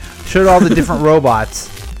those. Showed all the different robots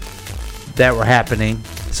that were happening.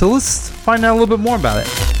 So let's find out a little bit more about it.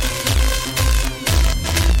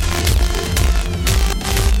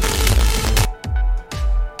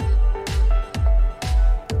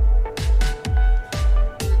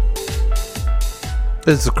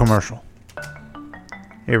 This is a commercial.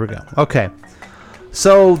 Here we go. Okay.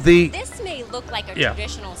 So This may look like a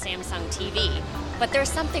traditional Samsung TV, but there's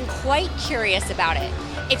something quite curious about it.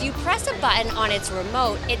 If you press a button on its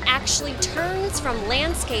remote, it actually turns from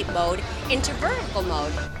landscape mode into vertical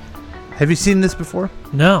mode. Have you seen this before?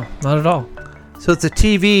 No, not at all. So it's a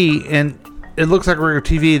TV, and it looks like a regular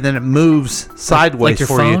TV, then it moves sideways like your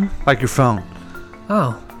for phone? you. Like your phone.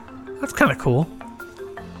 Oh, that's kind of cool.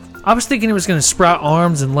 I was thinking it was going to sprout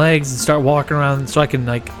arms and legs and start walking around so I can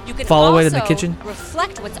You can follow it in the also kitchen.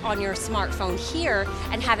 reflect what's on your smartphone here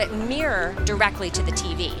and have it mirror directly to the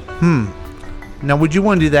TV. Now, would you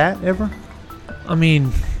want to do that ever? I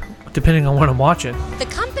mean, depending on what I'm watching. The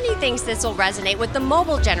company thinks this will resonate with the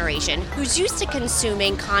mobile generation who's used to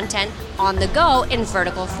consuming content on the go in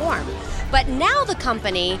vertical form. But now the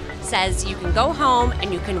company says you can go home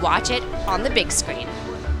and you can watch it on the big screen.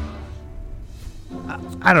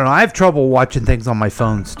 I don't know. I have trouble watching things on my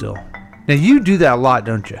phone still. Now, you do that a lot,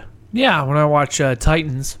 don't you? Yeah, when I watch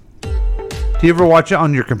Titans. Do you ever watch it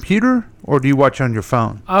on your computer, or do you watch it on your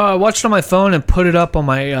phone? I watched it on my phone and put it up on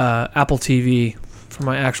my Apple TV for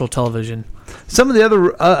my actual television. Some of the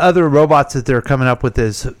other robots that they're coming up with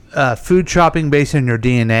is food shopping based on your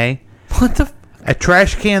DNA. What the? A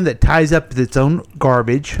trash can that ties up with its own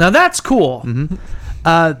garbage. Now that's cool.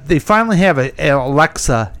 Mm-hmm. They finally have an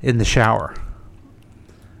Alexa in the shower.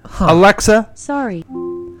 Huh. Alexa? Sorry.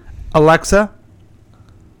 Alexa?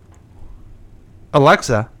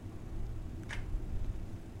 Alexa?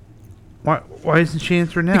 Why isn't she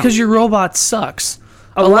answering now? Because your robot sucks.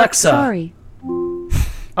 Alexa. Sorry.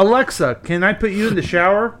 Alexa, can I put you in the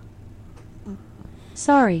shower?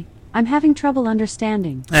 Sorry. I'm having trouble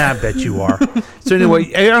understanding. I bet you are. So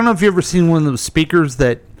anyway, I don't know if you've ever seen one of those speakers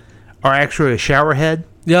that are actually a shower head.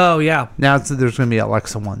 Oh, yeah. Now there's going to be an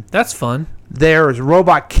Alexa one. That's fun. There's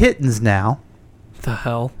robot kittens now. The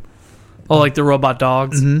hell? Oh, like the robot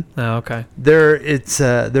dogs? Mm-hmm. Oh, okay. There's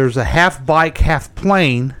a half bike, half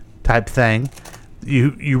plane type thing.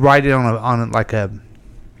 You ride it on like a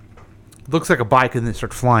looks like a bike and then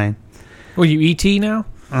start flying. Well, you ET now?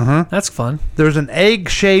 Uh-huh. That's fun. There's an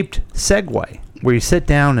egg-shaped Segway where you sit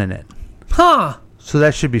down in it. Huh. So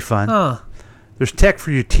that should be fun. Huh. There's tech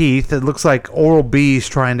for your teeth. It looks like Oral-B's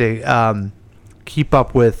trying to keep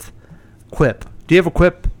up with Quip. Do you have a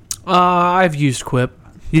Quip? I've used Quip.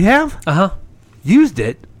 You have? Uh-huh. Used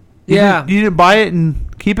it? Yeah. You didn't buy it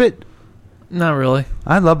and keep it? Not really.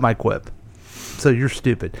 I love my Quip. So you're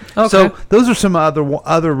stupid. Okay. So those are some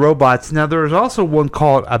other robots. Now there's also one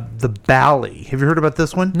called the Bally. Have you heard about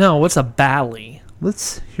this one? No. What's a Bally?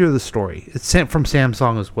 Let's hear the story. It's sent from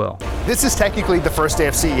Samsung as well. This is technically the first day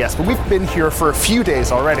of CES, but we've been here for a few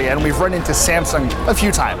days already, and we've run into Samsung a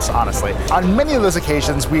few times, honestly. On many of those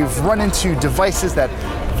occasions, we've run into devices that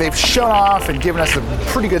they've shown off and given us a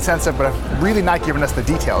pretty good sense of, but have really not given us the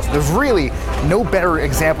details. There's really no better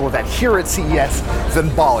example of that here at CES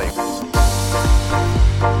than Bally.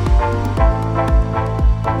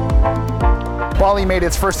 Bally made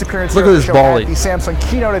its first appearance here at the show at the Samsung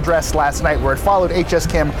keynote address last night, where it followed HS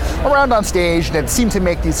Kim around on stage, and it seemed to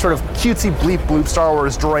make these sort of cutesy bleep bloop Star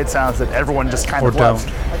Wars droid sounds that everyone just kind of loves.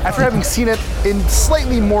 After having seen it in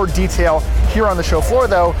slightly more detail here on the show floor,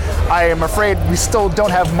 though, I am afraid we still don't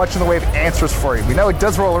have much in the way of answers for you. We know it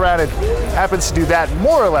does roll around. It happens to do that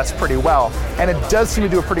more or less pretty well, and it does seem to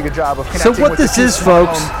do a pretty good job of connecting with the smart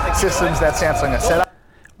home systems that Samsung has set up.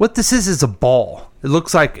 What this is a ball. It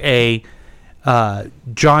looks like a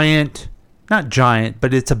giant, not giant,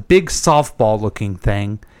 but it's a big softball looking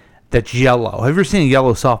thing that's yellow. Have you ever seen a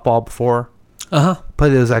yellow softball before? Uh-huh.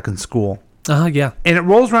 Played those like in school. Uh-huh, yeah. And it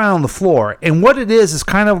rolls around on the floor. And what it is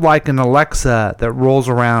kind of like an Alexa that rolls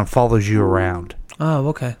around and follows you around. Oh,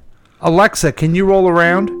 okay. Alexa, can you roll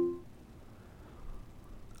around?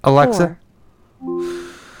 Alexa? 4.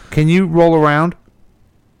 Can you roll around?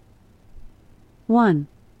 1.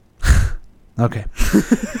 Okay.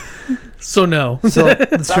 So no. So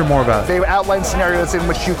let's hear more about it. They outlined scenarios in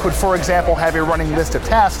which you could, for example, have a running list of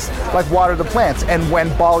tasks like water the plants, and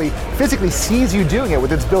when Bally physically sees you doing it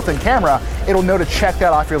with its built-in camera, it'll know to check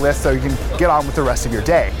that off your list so you can get on with the rest of your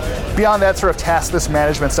day. Beyond that sort of task list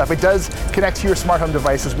management stuff, it does connect to your smart home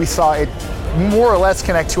devices. We saw it more or less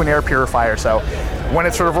connect to an air purifier, so when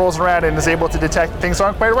it sort of rolls around and is able to detect things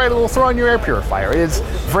aren't quite right, it'll throw on your air purifier. It is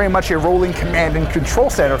very much a rolling command and control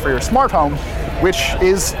center for your smart home, which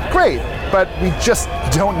is great, but we just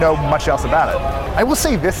don't know much else about it. I will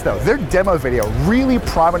say this though, their demo video really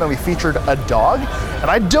prominently featured a dog, and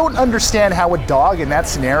I don't understand how a dog in that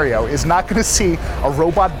scenario is not going to see a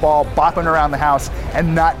robot ball bopping around the house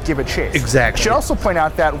and not give a chase. Exactly. I should also point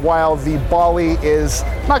out that while the Bally is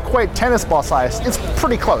not quite tennis ball size, it's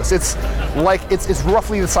pretty close. It's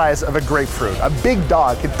roughly the size of a grapefruit. A big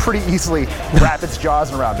dog could pretty easily wrap its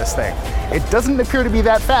jaws around this thing. It doesn't appear to be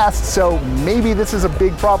that fast, so maybe this is a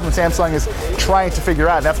big problem Samsung is trying to figure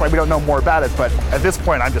out. That's why we don't know more about it, but at this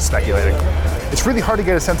point I'm just speculating. It's really hard to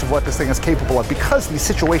get a sense of what this thing is capable of because these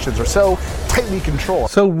situations are so tightly controlled.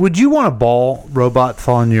 So would you want a ball robot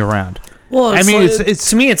following you around? Well, I mean, it's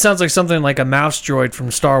to me, it sounds like something like a mouse droid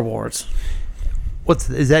from Star Wars.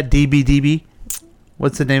 Is that DBDB?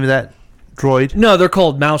 What's the name of that droid? No, they're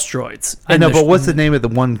called mouse droids. I know, but what's the name of the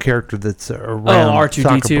one character that's around?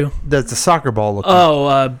 R2-D2? That's a soccer ball looking.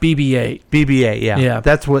 BB-8. BB-8, yeah. Yeah.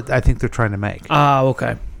 That's what I think they're trying to make.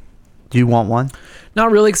 Okay. Do you want one?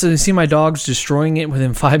 Not really, because I see my dogs destroying it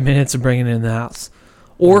within 5 minutes of bringing it in the house.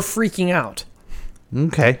 Or freaking out.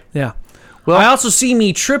 Okay. Yeah. Well, I also see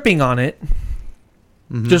me tripping on it,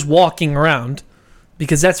 just walking around,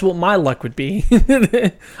 because that's what my luck would be.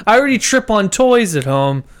 I already trip on toys at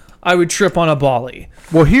home. I would trip on a Bali.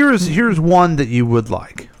 Well, here's one that you would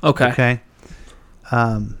like. Okay.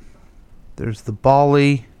 There's the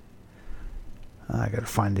Bali. I gotta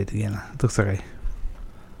find it again. It looks like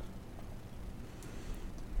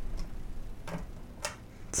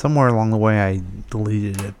somewhere along the way I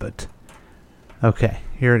deleted it, but okay,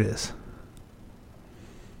 here it is.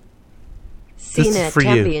 Cine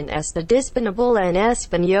también está disponible en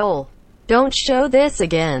español. Don't show this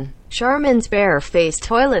again. Charmin's bare-faced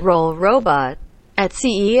toilet roll robot. At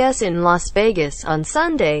CES in Las Vegas on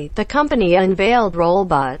Sunday, the company unveiled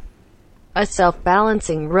Rollbot, a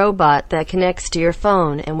self-balancing robot that connects to your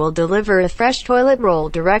phone and will deliver a fresh toilet roll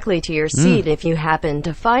directly to your seat if you happen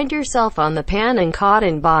to find yourself on the pan and caught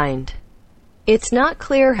in bind. It's not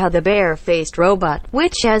clear how the bare-faced robot,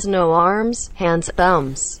 which has no arms, hands,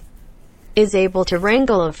 thumbs, is able to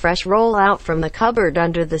wrangle a fresh roll out from the cupboard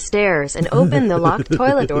under the stairs and open the locked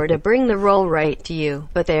toilet door to bring the roll right to you,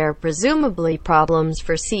 but they are presumably problems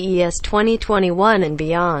for CES 2021 and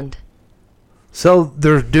beyond. So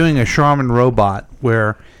they're doing a Charmin robot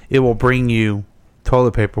where it will bring you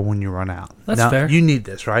toilet paper when you run out. That's fair. You need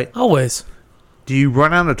this, right? Always. Do you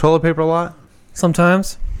run out of toilet paper a lot?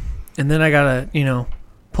 Sometimes. And then I gotta,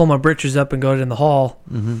 pull my britches up and go in the hall.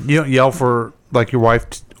 Mm-hmm. You don't yell for, like, your wife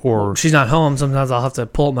or... She's not home. Sometimes I'll have to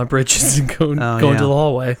pull up my britches and go into the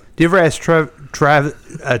hallway. Do you ever ask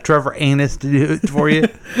Trevor Anus to do it for you?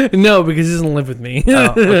 No, because he doesn't live with me.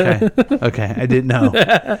 Okay, I didn't know.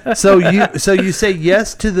 So you say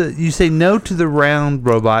yes to you say no to the round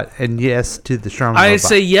robot and yes to the Charmin robot. I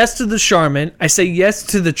say yes to the Charmin. I say yes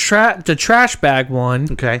to the trash bag one.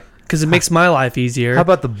 Okay. Because it makes my life easier. How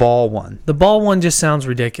about the ball one? The ball one just sounds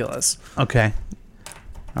ridiculous. Okay.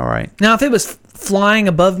 All right. Now, if it was flying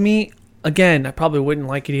above me, again, I probably wouldn't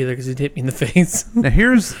like it either because it'd hit me in the face. Now,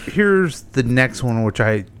 here's the next one, which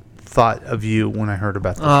I thought of you when I heard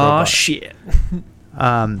about this robot. Oh, shit.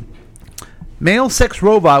 Male sex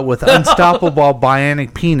robot with unstoppable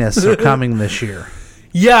bionic penis are coming this year.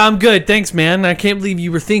 Yeah, I'm good. Thanks, man. I can't believe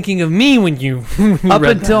you were thinking of me when you Up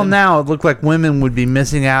until now, it looked like women would be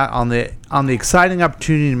missing out on the exciting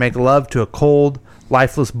opportunity to make love to a cold,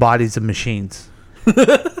 lifeless bodies of machines.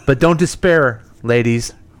 But don't despair,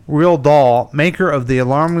 ladies. Real Doll, maker of the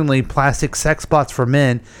alarmingly plastic sex bots for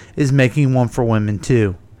men, is making one for women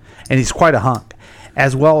too. And he's quite a hunk.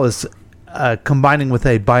 As well as combining with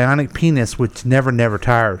a bionic penis which never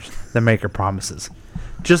tires, the maker promises.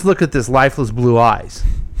 Just look at this lifeless blue eyes.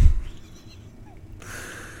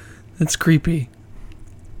 That's creepy.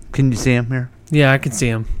 Can you see him here? Yeah, I can see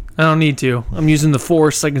him. I don't need to. I'm using the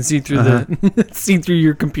force. I can see through see through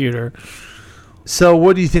your computer. So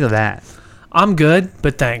what do you think of that? I'm good,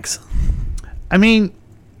 but thanks. I mean,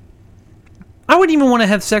 I wouldn't even want to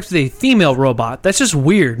have sex with a female robot. That's just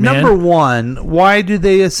weird, man. Number one, why do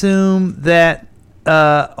they assume that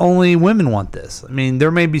only women want this? I mean,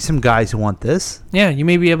 there may be some guys who want this. Yeah, you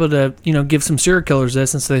may be able to, give some serial killers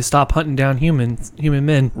this and so they stop hunting down human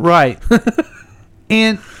men. Right.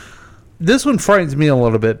 And this one frightens me a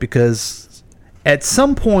little bit because at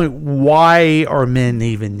some point, why are men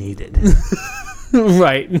even needed?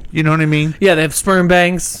 Right. You know what I mean? Yeah, they have sperm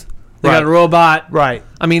banks. They got a robot. Right.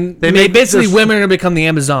 I mean, women are going to become the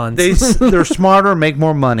Amazons. They're smarter, make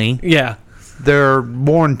more money. Yeah. They're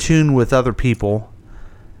more in tune with other people.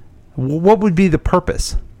 What would be the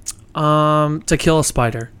purpose? To kill a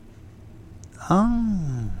spider.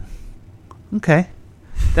 Oh. Okay.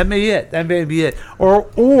 That may be it.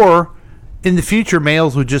 Or in the future,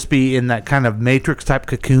 males would just be in that kind of Matrix type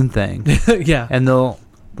cocoon thing. Yeah. And they'll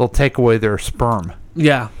take away their sperm.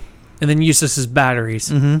 Yeah. And then use this as batteries.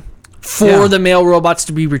 Mm-hmm. For the male robots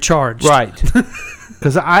to be recharged. Right.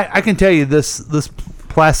 Because I can tell you this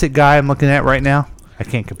plastic guy I'm looking at right now, I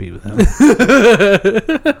can't compete with him.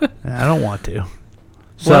 I don't want to.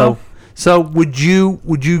 So would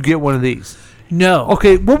you get one of these? No.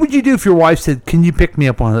 Okay, what would you do if your wife said, "Can you pick me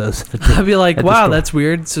up one of those?" I'd be like, "Wow, that's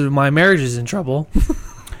weird." So my marriage is in trouble.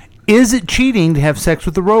 is it cheating to have sex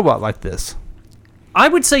with a robot like this? I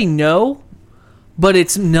would say no, but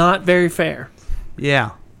it's not very fair.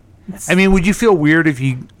 Yeah. I mean, would you feel weird if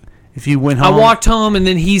you went home? I walked home and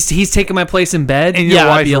then he's taking my place in bed. And your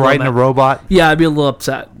wife's riding a robot? Yeah, I'd be a little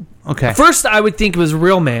upset. Okay. First, I would think it was a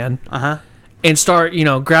real man. Uh-huh. And start,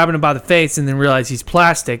 grabbing him by the face and then realize he's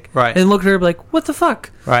plastic. Right. And look at her and be like, what the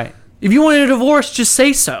fuck? Right. If you wanted a divorce, just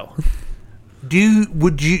say so. Do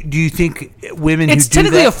you think women who do that... It's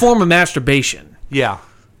technically a form of masturbation. Yeah.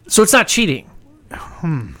 So it's not cheating.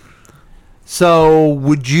 So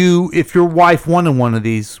would you, if your wife wanted one of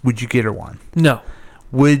these, would you get her one? No.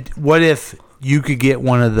 What if you could get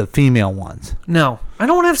one of the female ones? No. I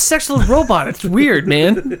don't want to have sex with a robot. It's weird,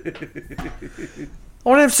 man. I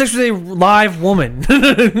want to have sex with a live woman.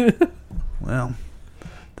 Well,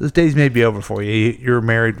 those days may be over for you. You're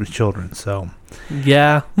married with children, so...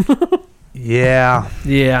 Yeah. Yeah.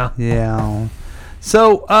 Yeah.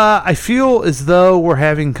 So, I feel as though we're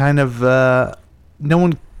having kind of... no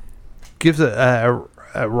one gives a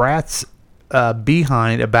rat's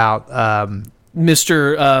behind about...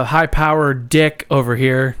 Mr. High-powered Dick over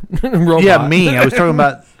here. Robot. Yeah, me. I was talking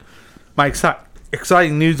about my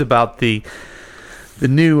exciting news about the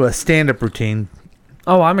new stand-up routine.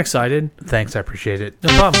 Oh, I'm excited. Thanks, I appreciate it. No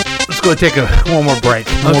problem. Let's go take one more break.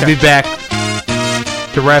 And We'll be back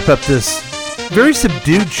to wrap up this very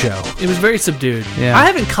subdued show. It was very subdued. Yeah. I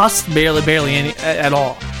haven't cussed barely any at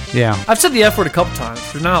all. Yeah. I've said the F word a couple times,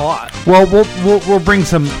 but not a lot. Well, we'll bring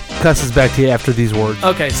some cusses back to you after these words.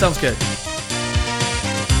 Okay, sounds good.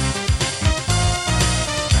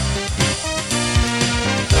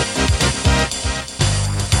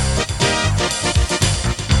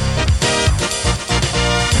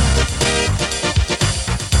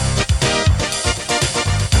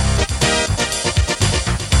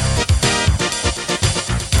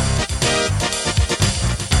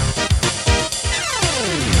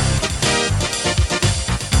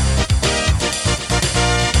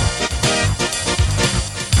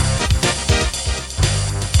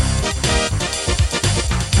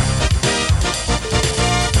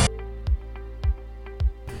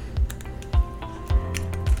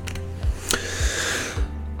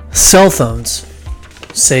 Cell phones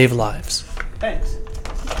save lives. Thanks.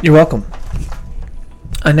 You're welcome.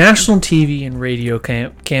 A national TV and radio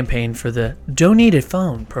campaign for the Donate a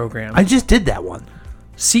Phone program. I just did that one.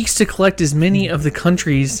 Seeks to collect as many of the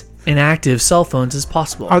country's inactive cell phones as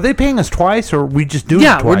possible. Are they paying us twice, or are we just doing it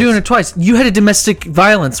twice? Yeah, we're doing it twice. You had a domestic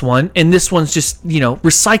violence one, and this one's just,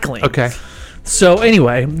 recycling. Okay. So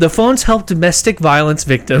anyway, the phones help domestic violence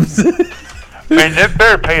victims. Man, they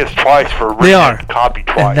better pay us twice for reading They are. the copy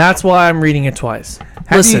twice. And that's why I'm reading it twice.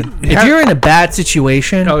 Have Listen, you- if have- you're in a bad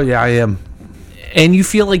situation... Oh, yeah, I am. And you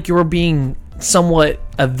feel like you're being somewhat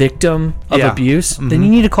a victim of Yeah. abuse, then you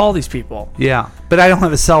need to call these people. Yeah, but I don't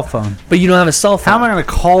have a cell phone. But you don't have a cell phone. How am I going to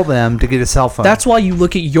call them to get a cell phone? That's why you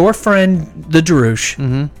look at your friend, the Darush,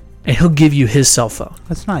 and he'll give you his cell phone.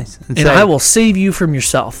 That's nice. And say- I will save you from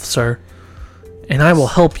yourself, sir. And I will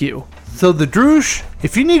help you. So the Droosh,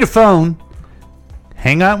 if you need a phone,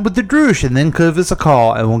 hang out with the Droosh and then give us a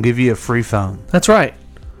call, and we'll give you a free phone. That's right.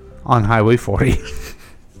 On Highway 40.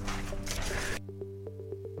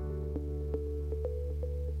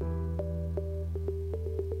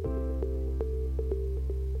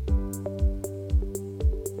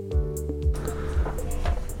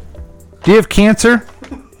 Do you have cancer?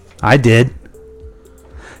 I did.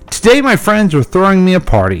 Today my friends were throwing me a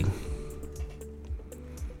party.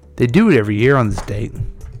 They do it every year on this date.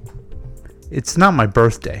 It's not my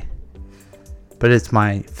birthday, but it's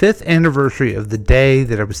my 5th anniversary of the day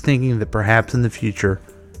that I was thinking that perhaps in the future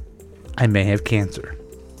I may have cancer.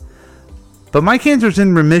 But my cancer's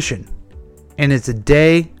in remission, and it's a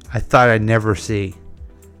day I thought I'd never see.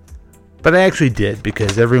 But I actually did,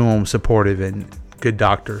 because everyone was supportive and good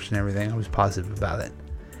doctors and everything. I was positive about it.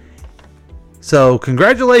 So,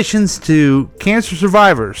 congratulations to cancer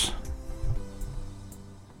survivors.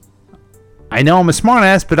 I know I'm a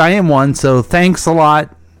smartass, but I am one, so thanks a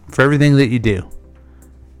lot for everything that you do.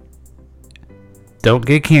 Don't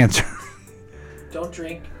get cancer. Don't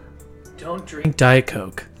drink Diet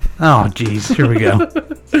Coke. Oh, jeez. Here we go.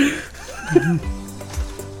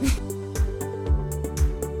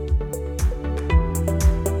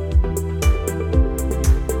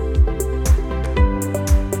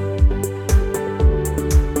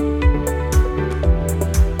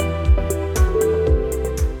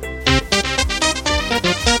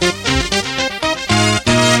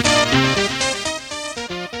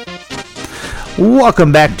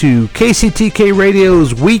 Welcome back to KCTK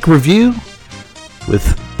Radio's Week Review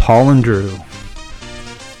with Paul and Drew.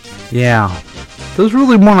 Yeah. Those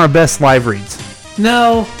really weren't our best live reads.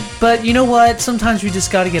 No, but you know what? Sometimes we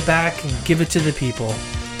just got to get back and give it to the people.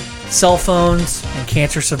 Cell phones and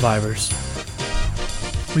cancer survivors.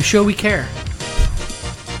 We show we care.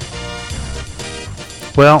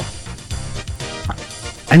 Well,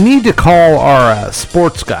 I need to call our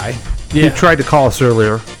sports guy. Yeah. He tried to call us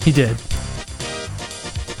earlier. He did.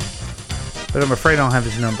 But I'm afraid I don't have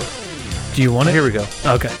his number. Do you want it? Here we go.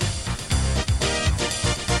 Okay.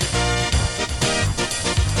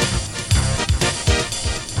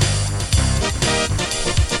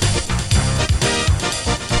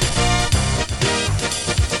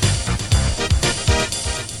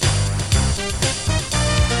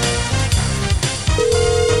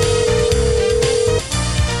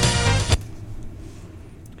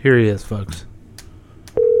 Here he is, folks.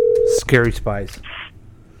 Scary Spice.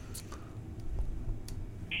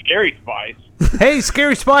 Scary Spice. Hey,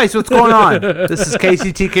 Scary Spice, what's going on? This is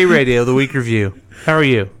KCTK Radio, the week review. How are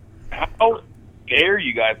you? How dare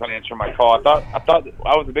you guys not answer my call? I thought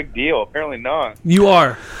I was a big deal. Apparently not. You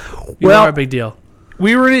are. You are a big deal.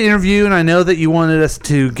 We were in an interview, and I know that you wanted us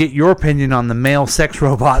to get your opinion on the male sex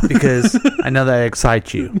robot because I know that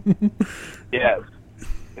excites you. Yes,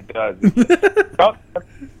 it does.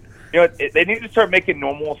 They need to start making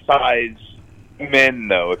normal size men,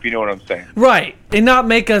 though, if you know what I'm saying. Right. And not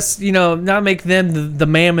make us, not make them the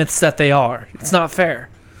mammoths that they are. It's not fair.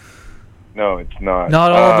 No, it's not.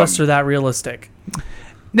 Not all of us are that realistic.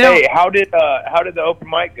 Now, hey, how did the open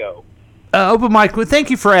mic go? Open mic. Well, thank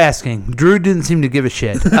you for asking. Drew didn't seem to give a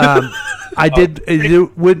shit. I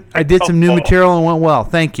did some new material and went well.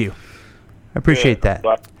 Thank you. I appreciate that.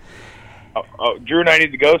 Drew and I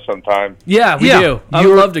need to go sometime. Yeah, we do. I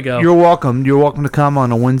would love to go. You're welcome. You're welcome to come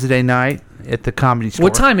on a Wednesday night at the Comedy Store.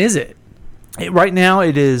 What time is it? Right now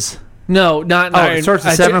it is. No, not. Oh, it starts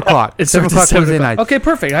at 7 o'clock. It's 7 o'clock Wednesday night. Okay,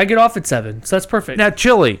 perfect. I get off at 7, so that's perfect. Now,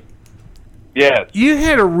 Chili. Yes. You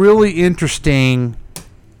had a really interesting.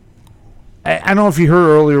 I don't know if you heard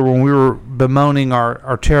earlier when we were bemoaning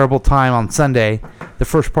our terrible time on Sunday, the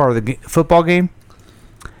first part of the football game.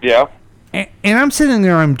 Yeah. And I'm sitting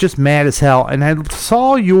there, I'm just mad as hell, and I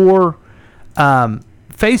saw your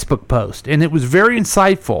Facebook post, and it was very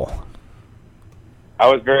insightful. I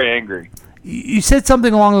was very angry. You said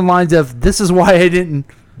something along the lines of, this is why I didn't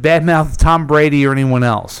badmouth Tom Brady or anyone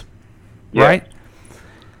else, right?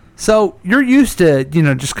 So you're used to,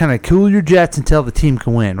 just kind of cool your jets until the team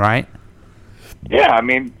can win, right? Yeah, I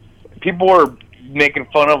mean, people were making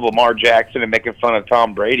fun of Lamar Jackson and making fun of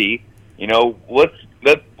Tom Brady.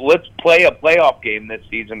 Let's play a playoff game this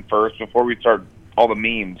season first before we start all the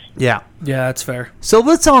memes. Yeah. Yeah, that's fair. So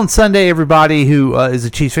let's on Sunday, everybody who is a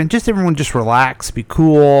Chiefs fan, everyone just relax, be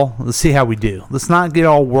cool. Let's see how we do. Let's not get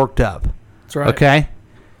all worked up. That's right. Okay?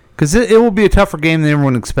 Because it will be a tougher game than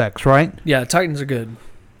everyone expects, right? Yeah, Titans are good.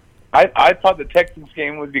 I thought the Texans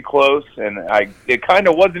game would be close, and it kind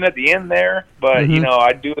of wasn't at the end there, but,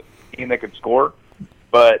 I do think a team that could score.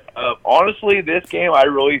 But honestly, this game, I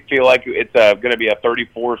really feel like it's going to be a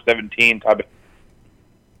 34-17 type of.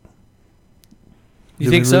 You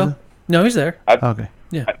think so? No, he's there. Okay.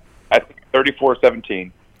 Yeah. I think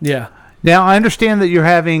 34-17. Yeah. Now, I understand that you're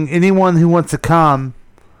having anyone who wants to come,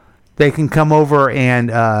 they can come over and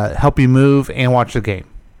help you move and watch the game.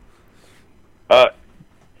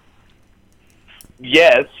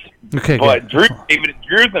 Yes. Okay, but good.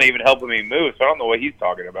 Drew's not even helping me move, so I don't know what he's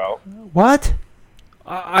talking about. What?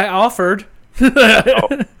 I offered.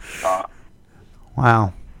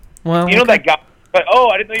 Wow. Well, that guy. But,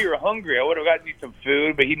 I didn't know you were hungry. I would have gotten you some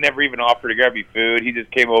food, but he never even offered to grab you food. He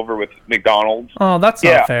just came over with McDonald's. Oh, that's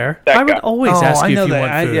not fair. I would always ask you if you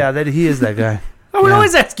want food. Yeah, he is that guy. I would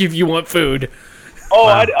always ask you if you want food. Oh,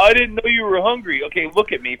 wow. I didn't know you were hungry. Okay,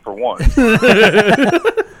 look at me for once.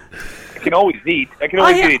 I can always eat. I can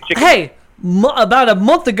always eat a chicken. Hey, about a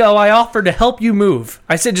month ago, I offered to help you move.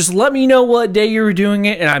 I said, just let me know what day you were doing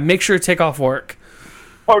it, and I make sure to take off work.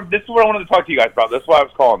 Oh, this is what I wanted to talk to you guys about. That's why I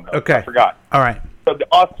was calling, though. Okay. I forgot. All right. So the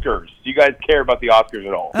Oscars. Do you guys care about the Oscars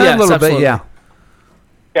at all? Yeah, a little bit, yeah.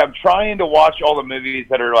 Yeah, I'm trying to watch all the movies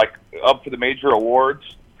that are, up for the major awards.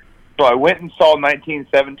 So I went and saw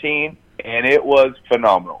 1917, and it was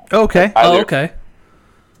phenomenal. Okay. Okay.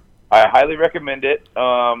 I highly recommend it.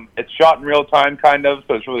 It's shot in real time, kind of,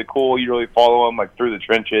 so it's really cool. You really follow them through the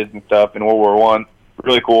trenches and stuff in World War I.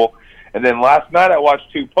 Really cool. And then last night I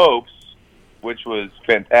watched Two Popes, which was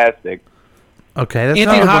fantastic. Okay, that's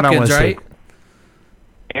Anthony not what I want Hopkins, to right? See.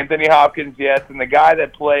 Anthony Hopkins, yes, and the guy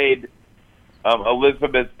that played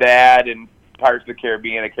Elizabeth's dad in Pirates of the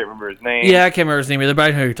Caribbean, I can't remember his name. Yeah, I can't remember his name either, but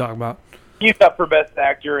I know who you're talking about. He's up for Best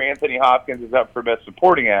Actor. Anthony Hopkins is up for Best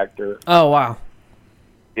Supporting Actor. Oh, wow.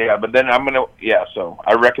 Yeah, but then so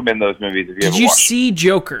I recommend those movies if you Did ever you watch. see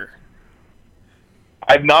Joker?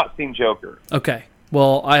 I've not seen Joker. Okay.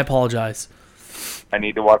 Well, I apologize. I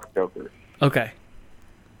need to watch Joker. Okay.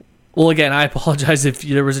 Well, again, I apologize if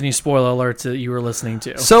there was any spoiler alerts that you were listening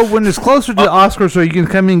to. So when it's closer to the Oscars, so you can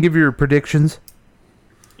come in and give your predictions?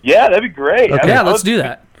 Yeah, that'd be great. Okay. Yeah, let's do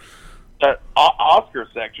that. Oscar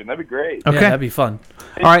section. That'd be great. Okay. Yeah, that'd be fun.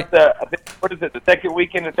 All right. I think, what is it? The second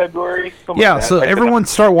weekend of February? Something Yeah, like that. so everyone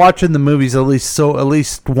start watching the movies at least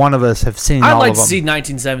one of us have seen I'd all like of to them. see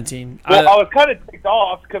 1917. Well, I was kind of ticked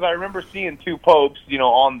off because I remember seeing Two Popes,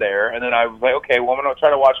 on there, and then I was like, okay, well, I'm going to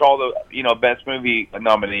try to watch all the, best movie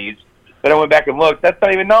nominees. Then I went back and looked. That's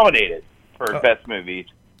not even nominated for best movies.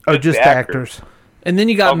 Oh, just the actors. And then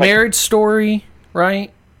you got Okay. Marriage Story,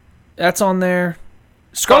 right? That's on there.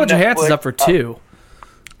 Scarlett On Johansson's Netflix. up for 2.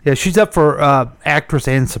 Yeah, she's up for actress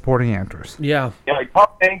and supporting actress. Yeah. Yeah, like Tom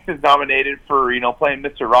Hanks is nominated for playing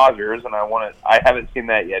Mr. Rogers, and I haven't seen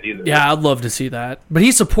that yet either. Yeah, I'd love to see that. But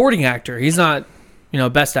he's supporting actor. He's not,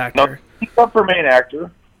 best actor. He's up for main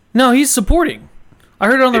actor. No, he's supporting. I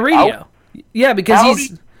heard it on the radio. Yeah,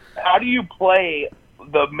 because How do you play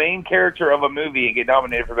the main character of a movie and get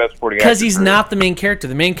nominated for best supporting actor? because he's not the main character.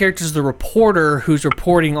 The main character is the reporter who's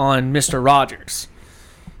reporting on Mr. Rogers.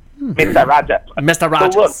 Mr. Rogers. Mr.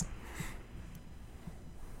 Rogers.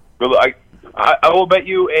 So look, I will bet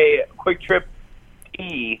you a quick trip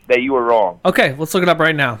that you were wrong. Okay, let's look it up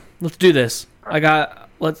right now. Let's do this.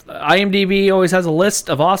 IMDb always has a list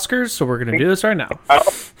of Oscars, so we're going to do this right now.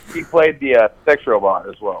 He played the sex robot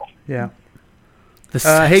as well. Yeah.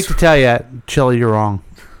 I hate to tell you, Chili, you're wrong.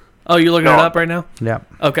 Oh, you're looking it up right now? Yeah.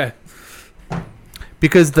 Okay.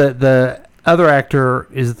 Because the other actor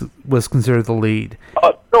was considered the lead.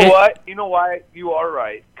 You know why? You are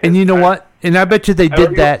right. And you know what? And I bet you they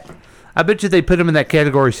did that. I bet you they put him in that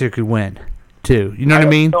category so he could win, too. You know what I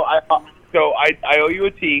mean? So I owe you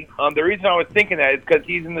a T. The reason I was thinking that is because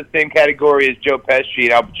he's in the same category as Joe Pesci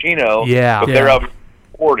and Al Pacino. Yeah. But they're up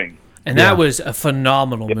supporting. And that was a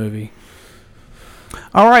phenomenal movie.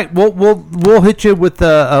 All right, we'll hit you with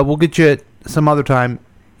we'll get you at some other time.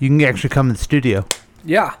 You can actually come to the studio.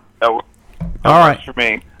 Yeah. All right. For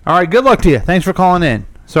me. All right. Good luck to you. Thanks for calling in.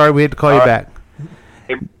 Sorry we had to call you back.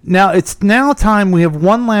 Now it's time. We have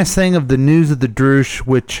one last thing of the news of the Droosh,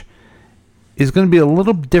 which is going to be a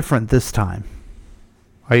little different this time.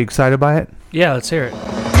 Are you excited by it? Yeah, let's hear it.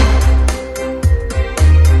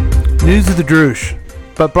 News of the Droosh,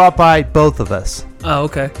 but brought by both of us. Oh,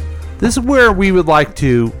 okay. This is where we would like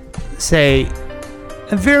to say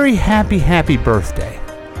a very happy birthday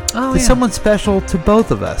Oh, to yeah. someone special to both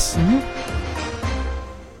of us.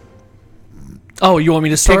 Oh, you want me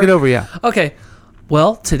to start? Take it over, yeah. Okay.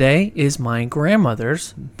 Well, today is my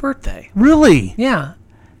grandmother's birthday. Really? Yeah.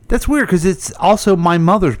 That's weird because it's also my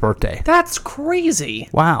mother's birthday. That's crazy.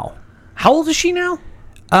 Wow. How old is she now?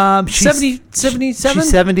 She's 77? She's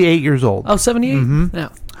 78 years old. Oh, 78? Mhm. Yeah.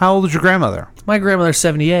 How old is your grandmother? My grandmother's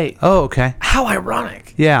 78. Oh, okay. How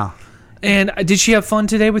ironic. Yeah. And did she have fun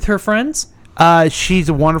today with her friends? She's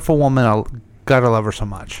a wonderful woman. Gotta love her so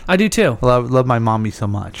much. I do too. Love my mommy so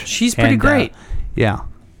much. She's pretty great. Yeah.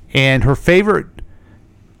 And her favorite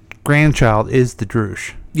grandchild is the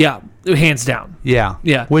Droosh. Yeah, hands down. Yeah.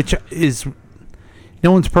 Yeah. Which is,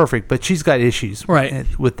 no one's perfect, but she's got issues Right.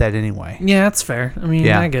 with that anyway. Yeah, that's fair. I mean,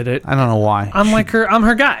 Yeah. I get it. I don't know why. I'm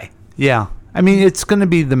her guy. Yeah. I mean, it's going to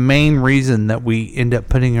be the main reason that we end up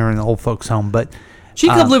putting her in the old folks' home, but She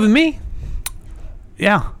can come live with me.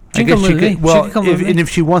 Yeah. She can come live with me. Well, She can come live with me. and if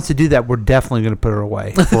she wants to do that, we're definitely going to put her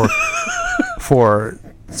away for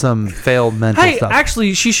some failed mental Hey, stuff.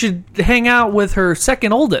 actually, she should hang out with her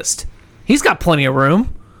second oldest. He's got plenty of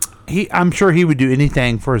room. I'm sure he would do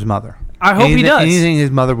anything for his mother. I hope he does. Anything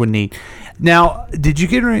his mother would need. Now, did you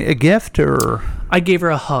get her a gift or? I gave her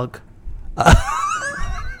a hug.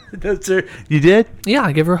 You did? Yeah,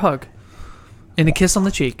 I gave her a hug and a kiss on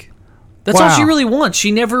the cheek. That's all she really wants.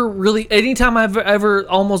 She never really. Anytime I've ever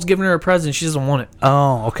almost given her a present, she doesn't want it.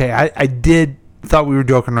 Oh, okay. I did thought we were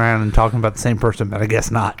joking around and talking about the same person, but I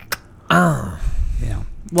guess not. Oh. Yeah.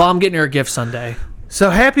 Well, I'm getting her a gift Sunday. So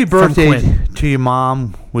happy birthday to your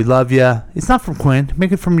mom. We love you. It's not from Quinn.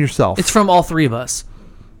 Make it from yourself. It's from all three of us.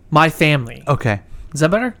 My family. Okay. Is that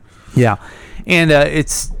better? Yeah. And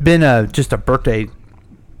it's been just a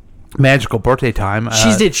magical birthday time.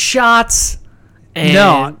 She did shots.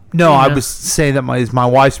 And, No. I was saying that it's my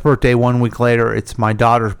wife's birthday 1 week later. It's my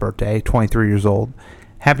daughter's birthday, 23 years old.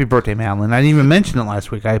 Happy birthday, Madeline. I didn't even mention it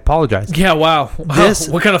last week. I apologize. Yeah, wow.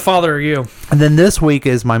 What kind of father are you? And then this week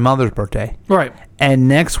is my mother's birthday. Right. And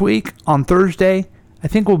next week, on Thursday, I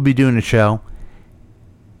think we'll be doing a show,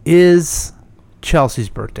 is Chelsea's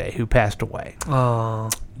birthday, who passed away. Oh.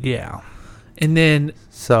 Yeah. And then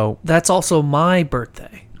So that's also my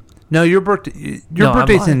birthday. no, your birthday. No, I'm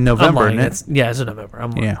birthday's in lying. November, I'm lying. isn't it? It's in November.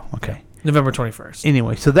 I'm lying. Yeah. Okay. November 21st.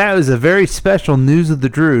 Anyway, so that was a very special News of the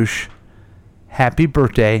Droosh. Happy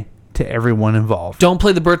birthday to everyone involved. Don't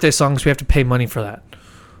play the birthday songs. We have to pay money for that.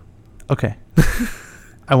 Okay.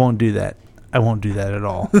 I won't do that. I won't do that at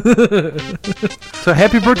all. So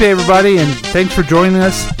happy birthday, everybody, and thanks for joining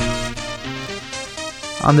us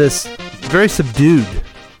on this very subdued,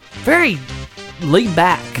 Very laid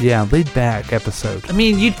back. laid back episode. I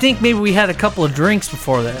mean, you'd think maybe we had a couple of drinks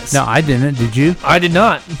before this. No, I didn't. Did you? I did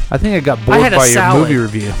not. I think I got I bored had a by your salad. movie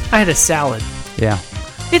review. I had a salad. Yeah.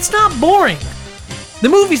 It's not boring. The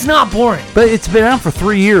movie's not boring. But it's been out for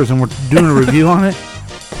 3 years, and we're doing a review on it.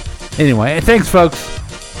 Anyway, thanks, folks.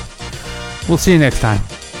 We'll see you next time.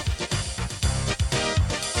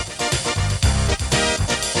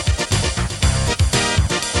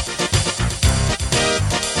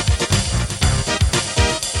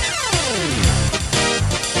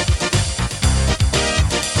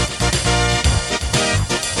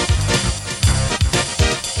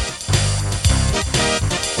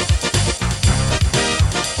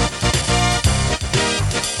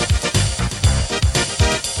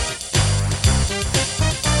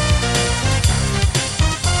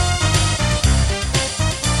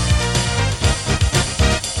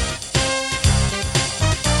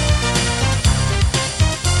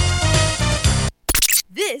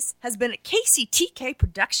 This has been a KCTK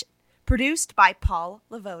production, produced by Paul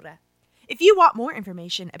Lavoda. If you want more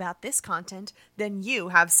information about this content, then you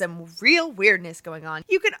have some real weirdness going on.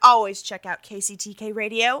 You can always check out KCTK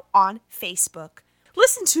Radio on Facebook.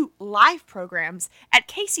 Listen to live programs at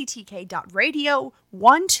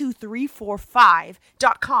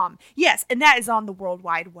kctk.radio12345.com. Yes, and that is on the World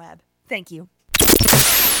Wide Web. Thank you.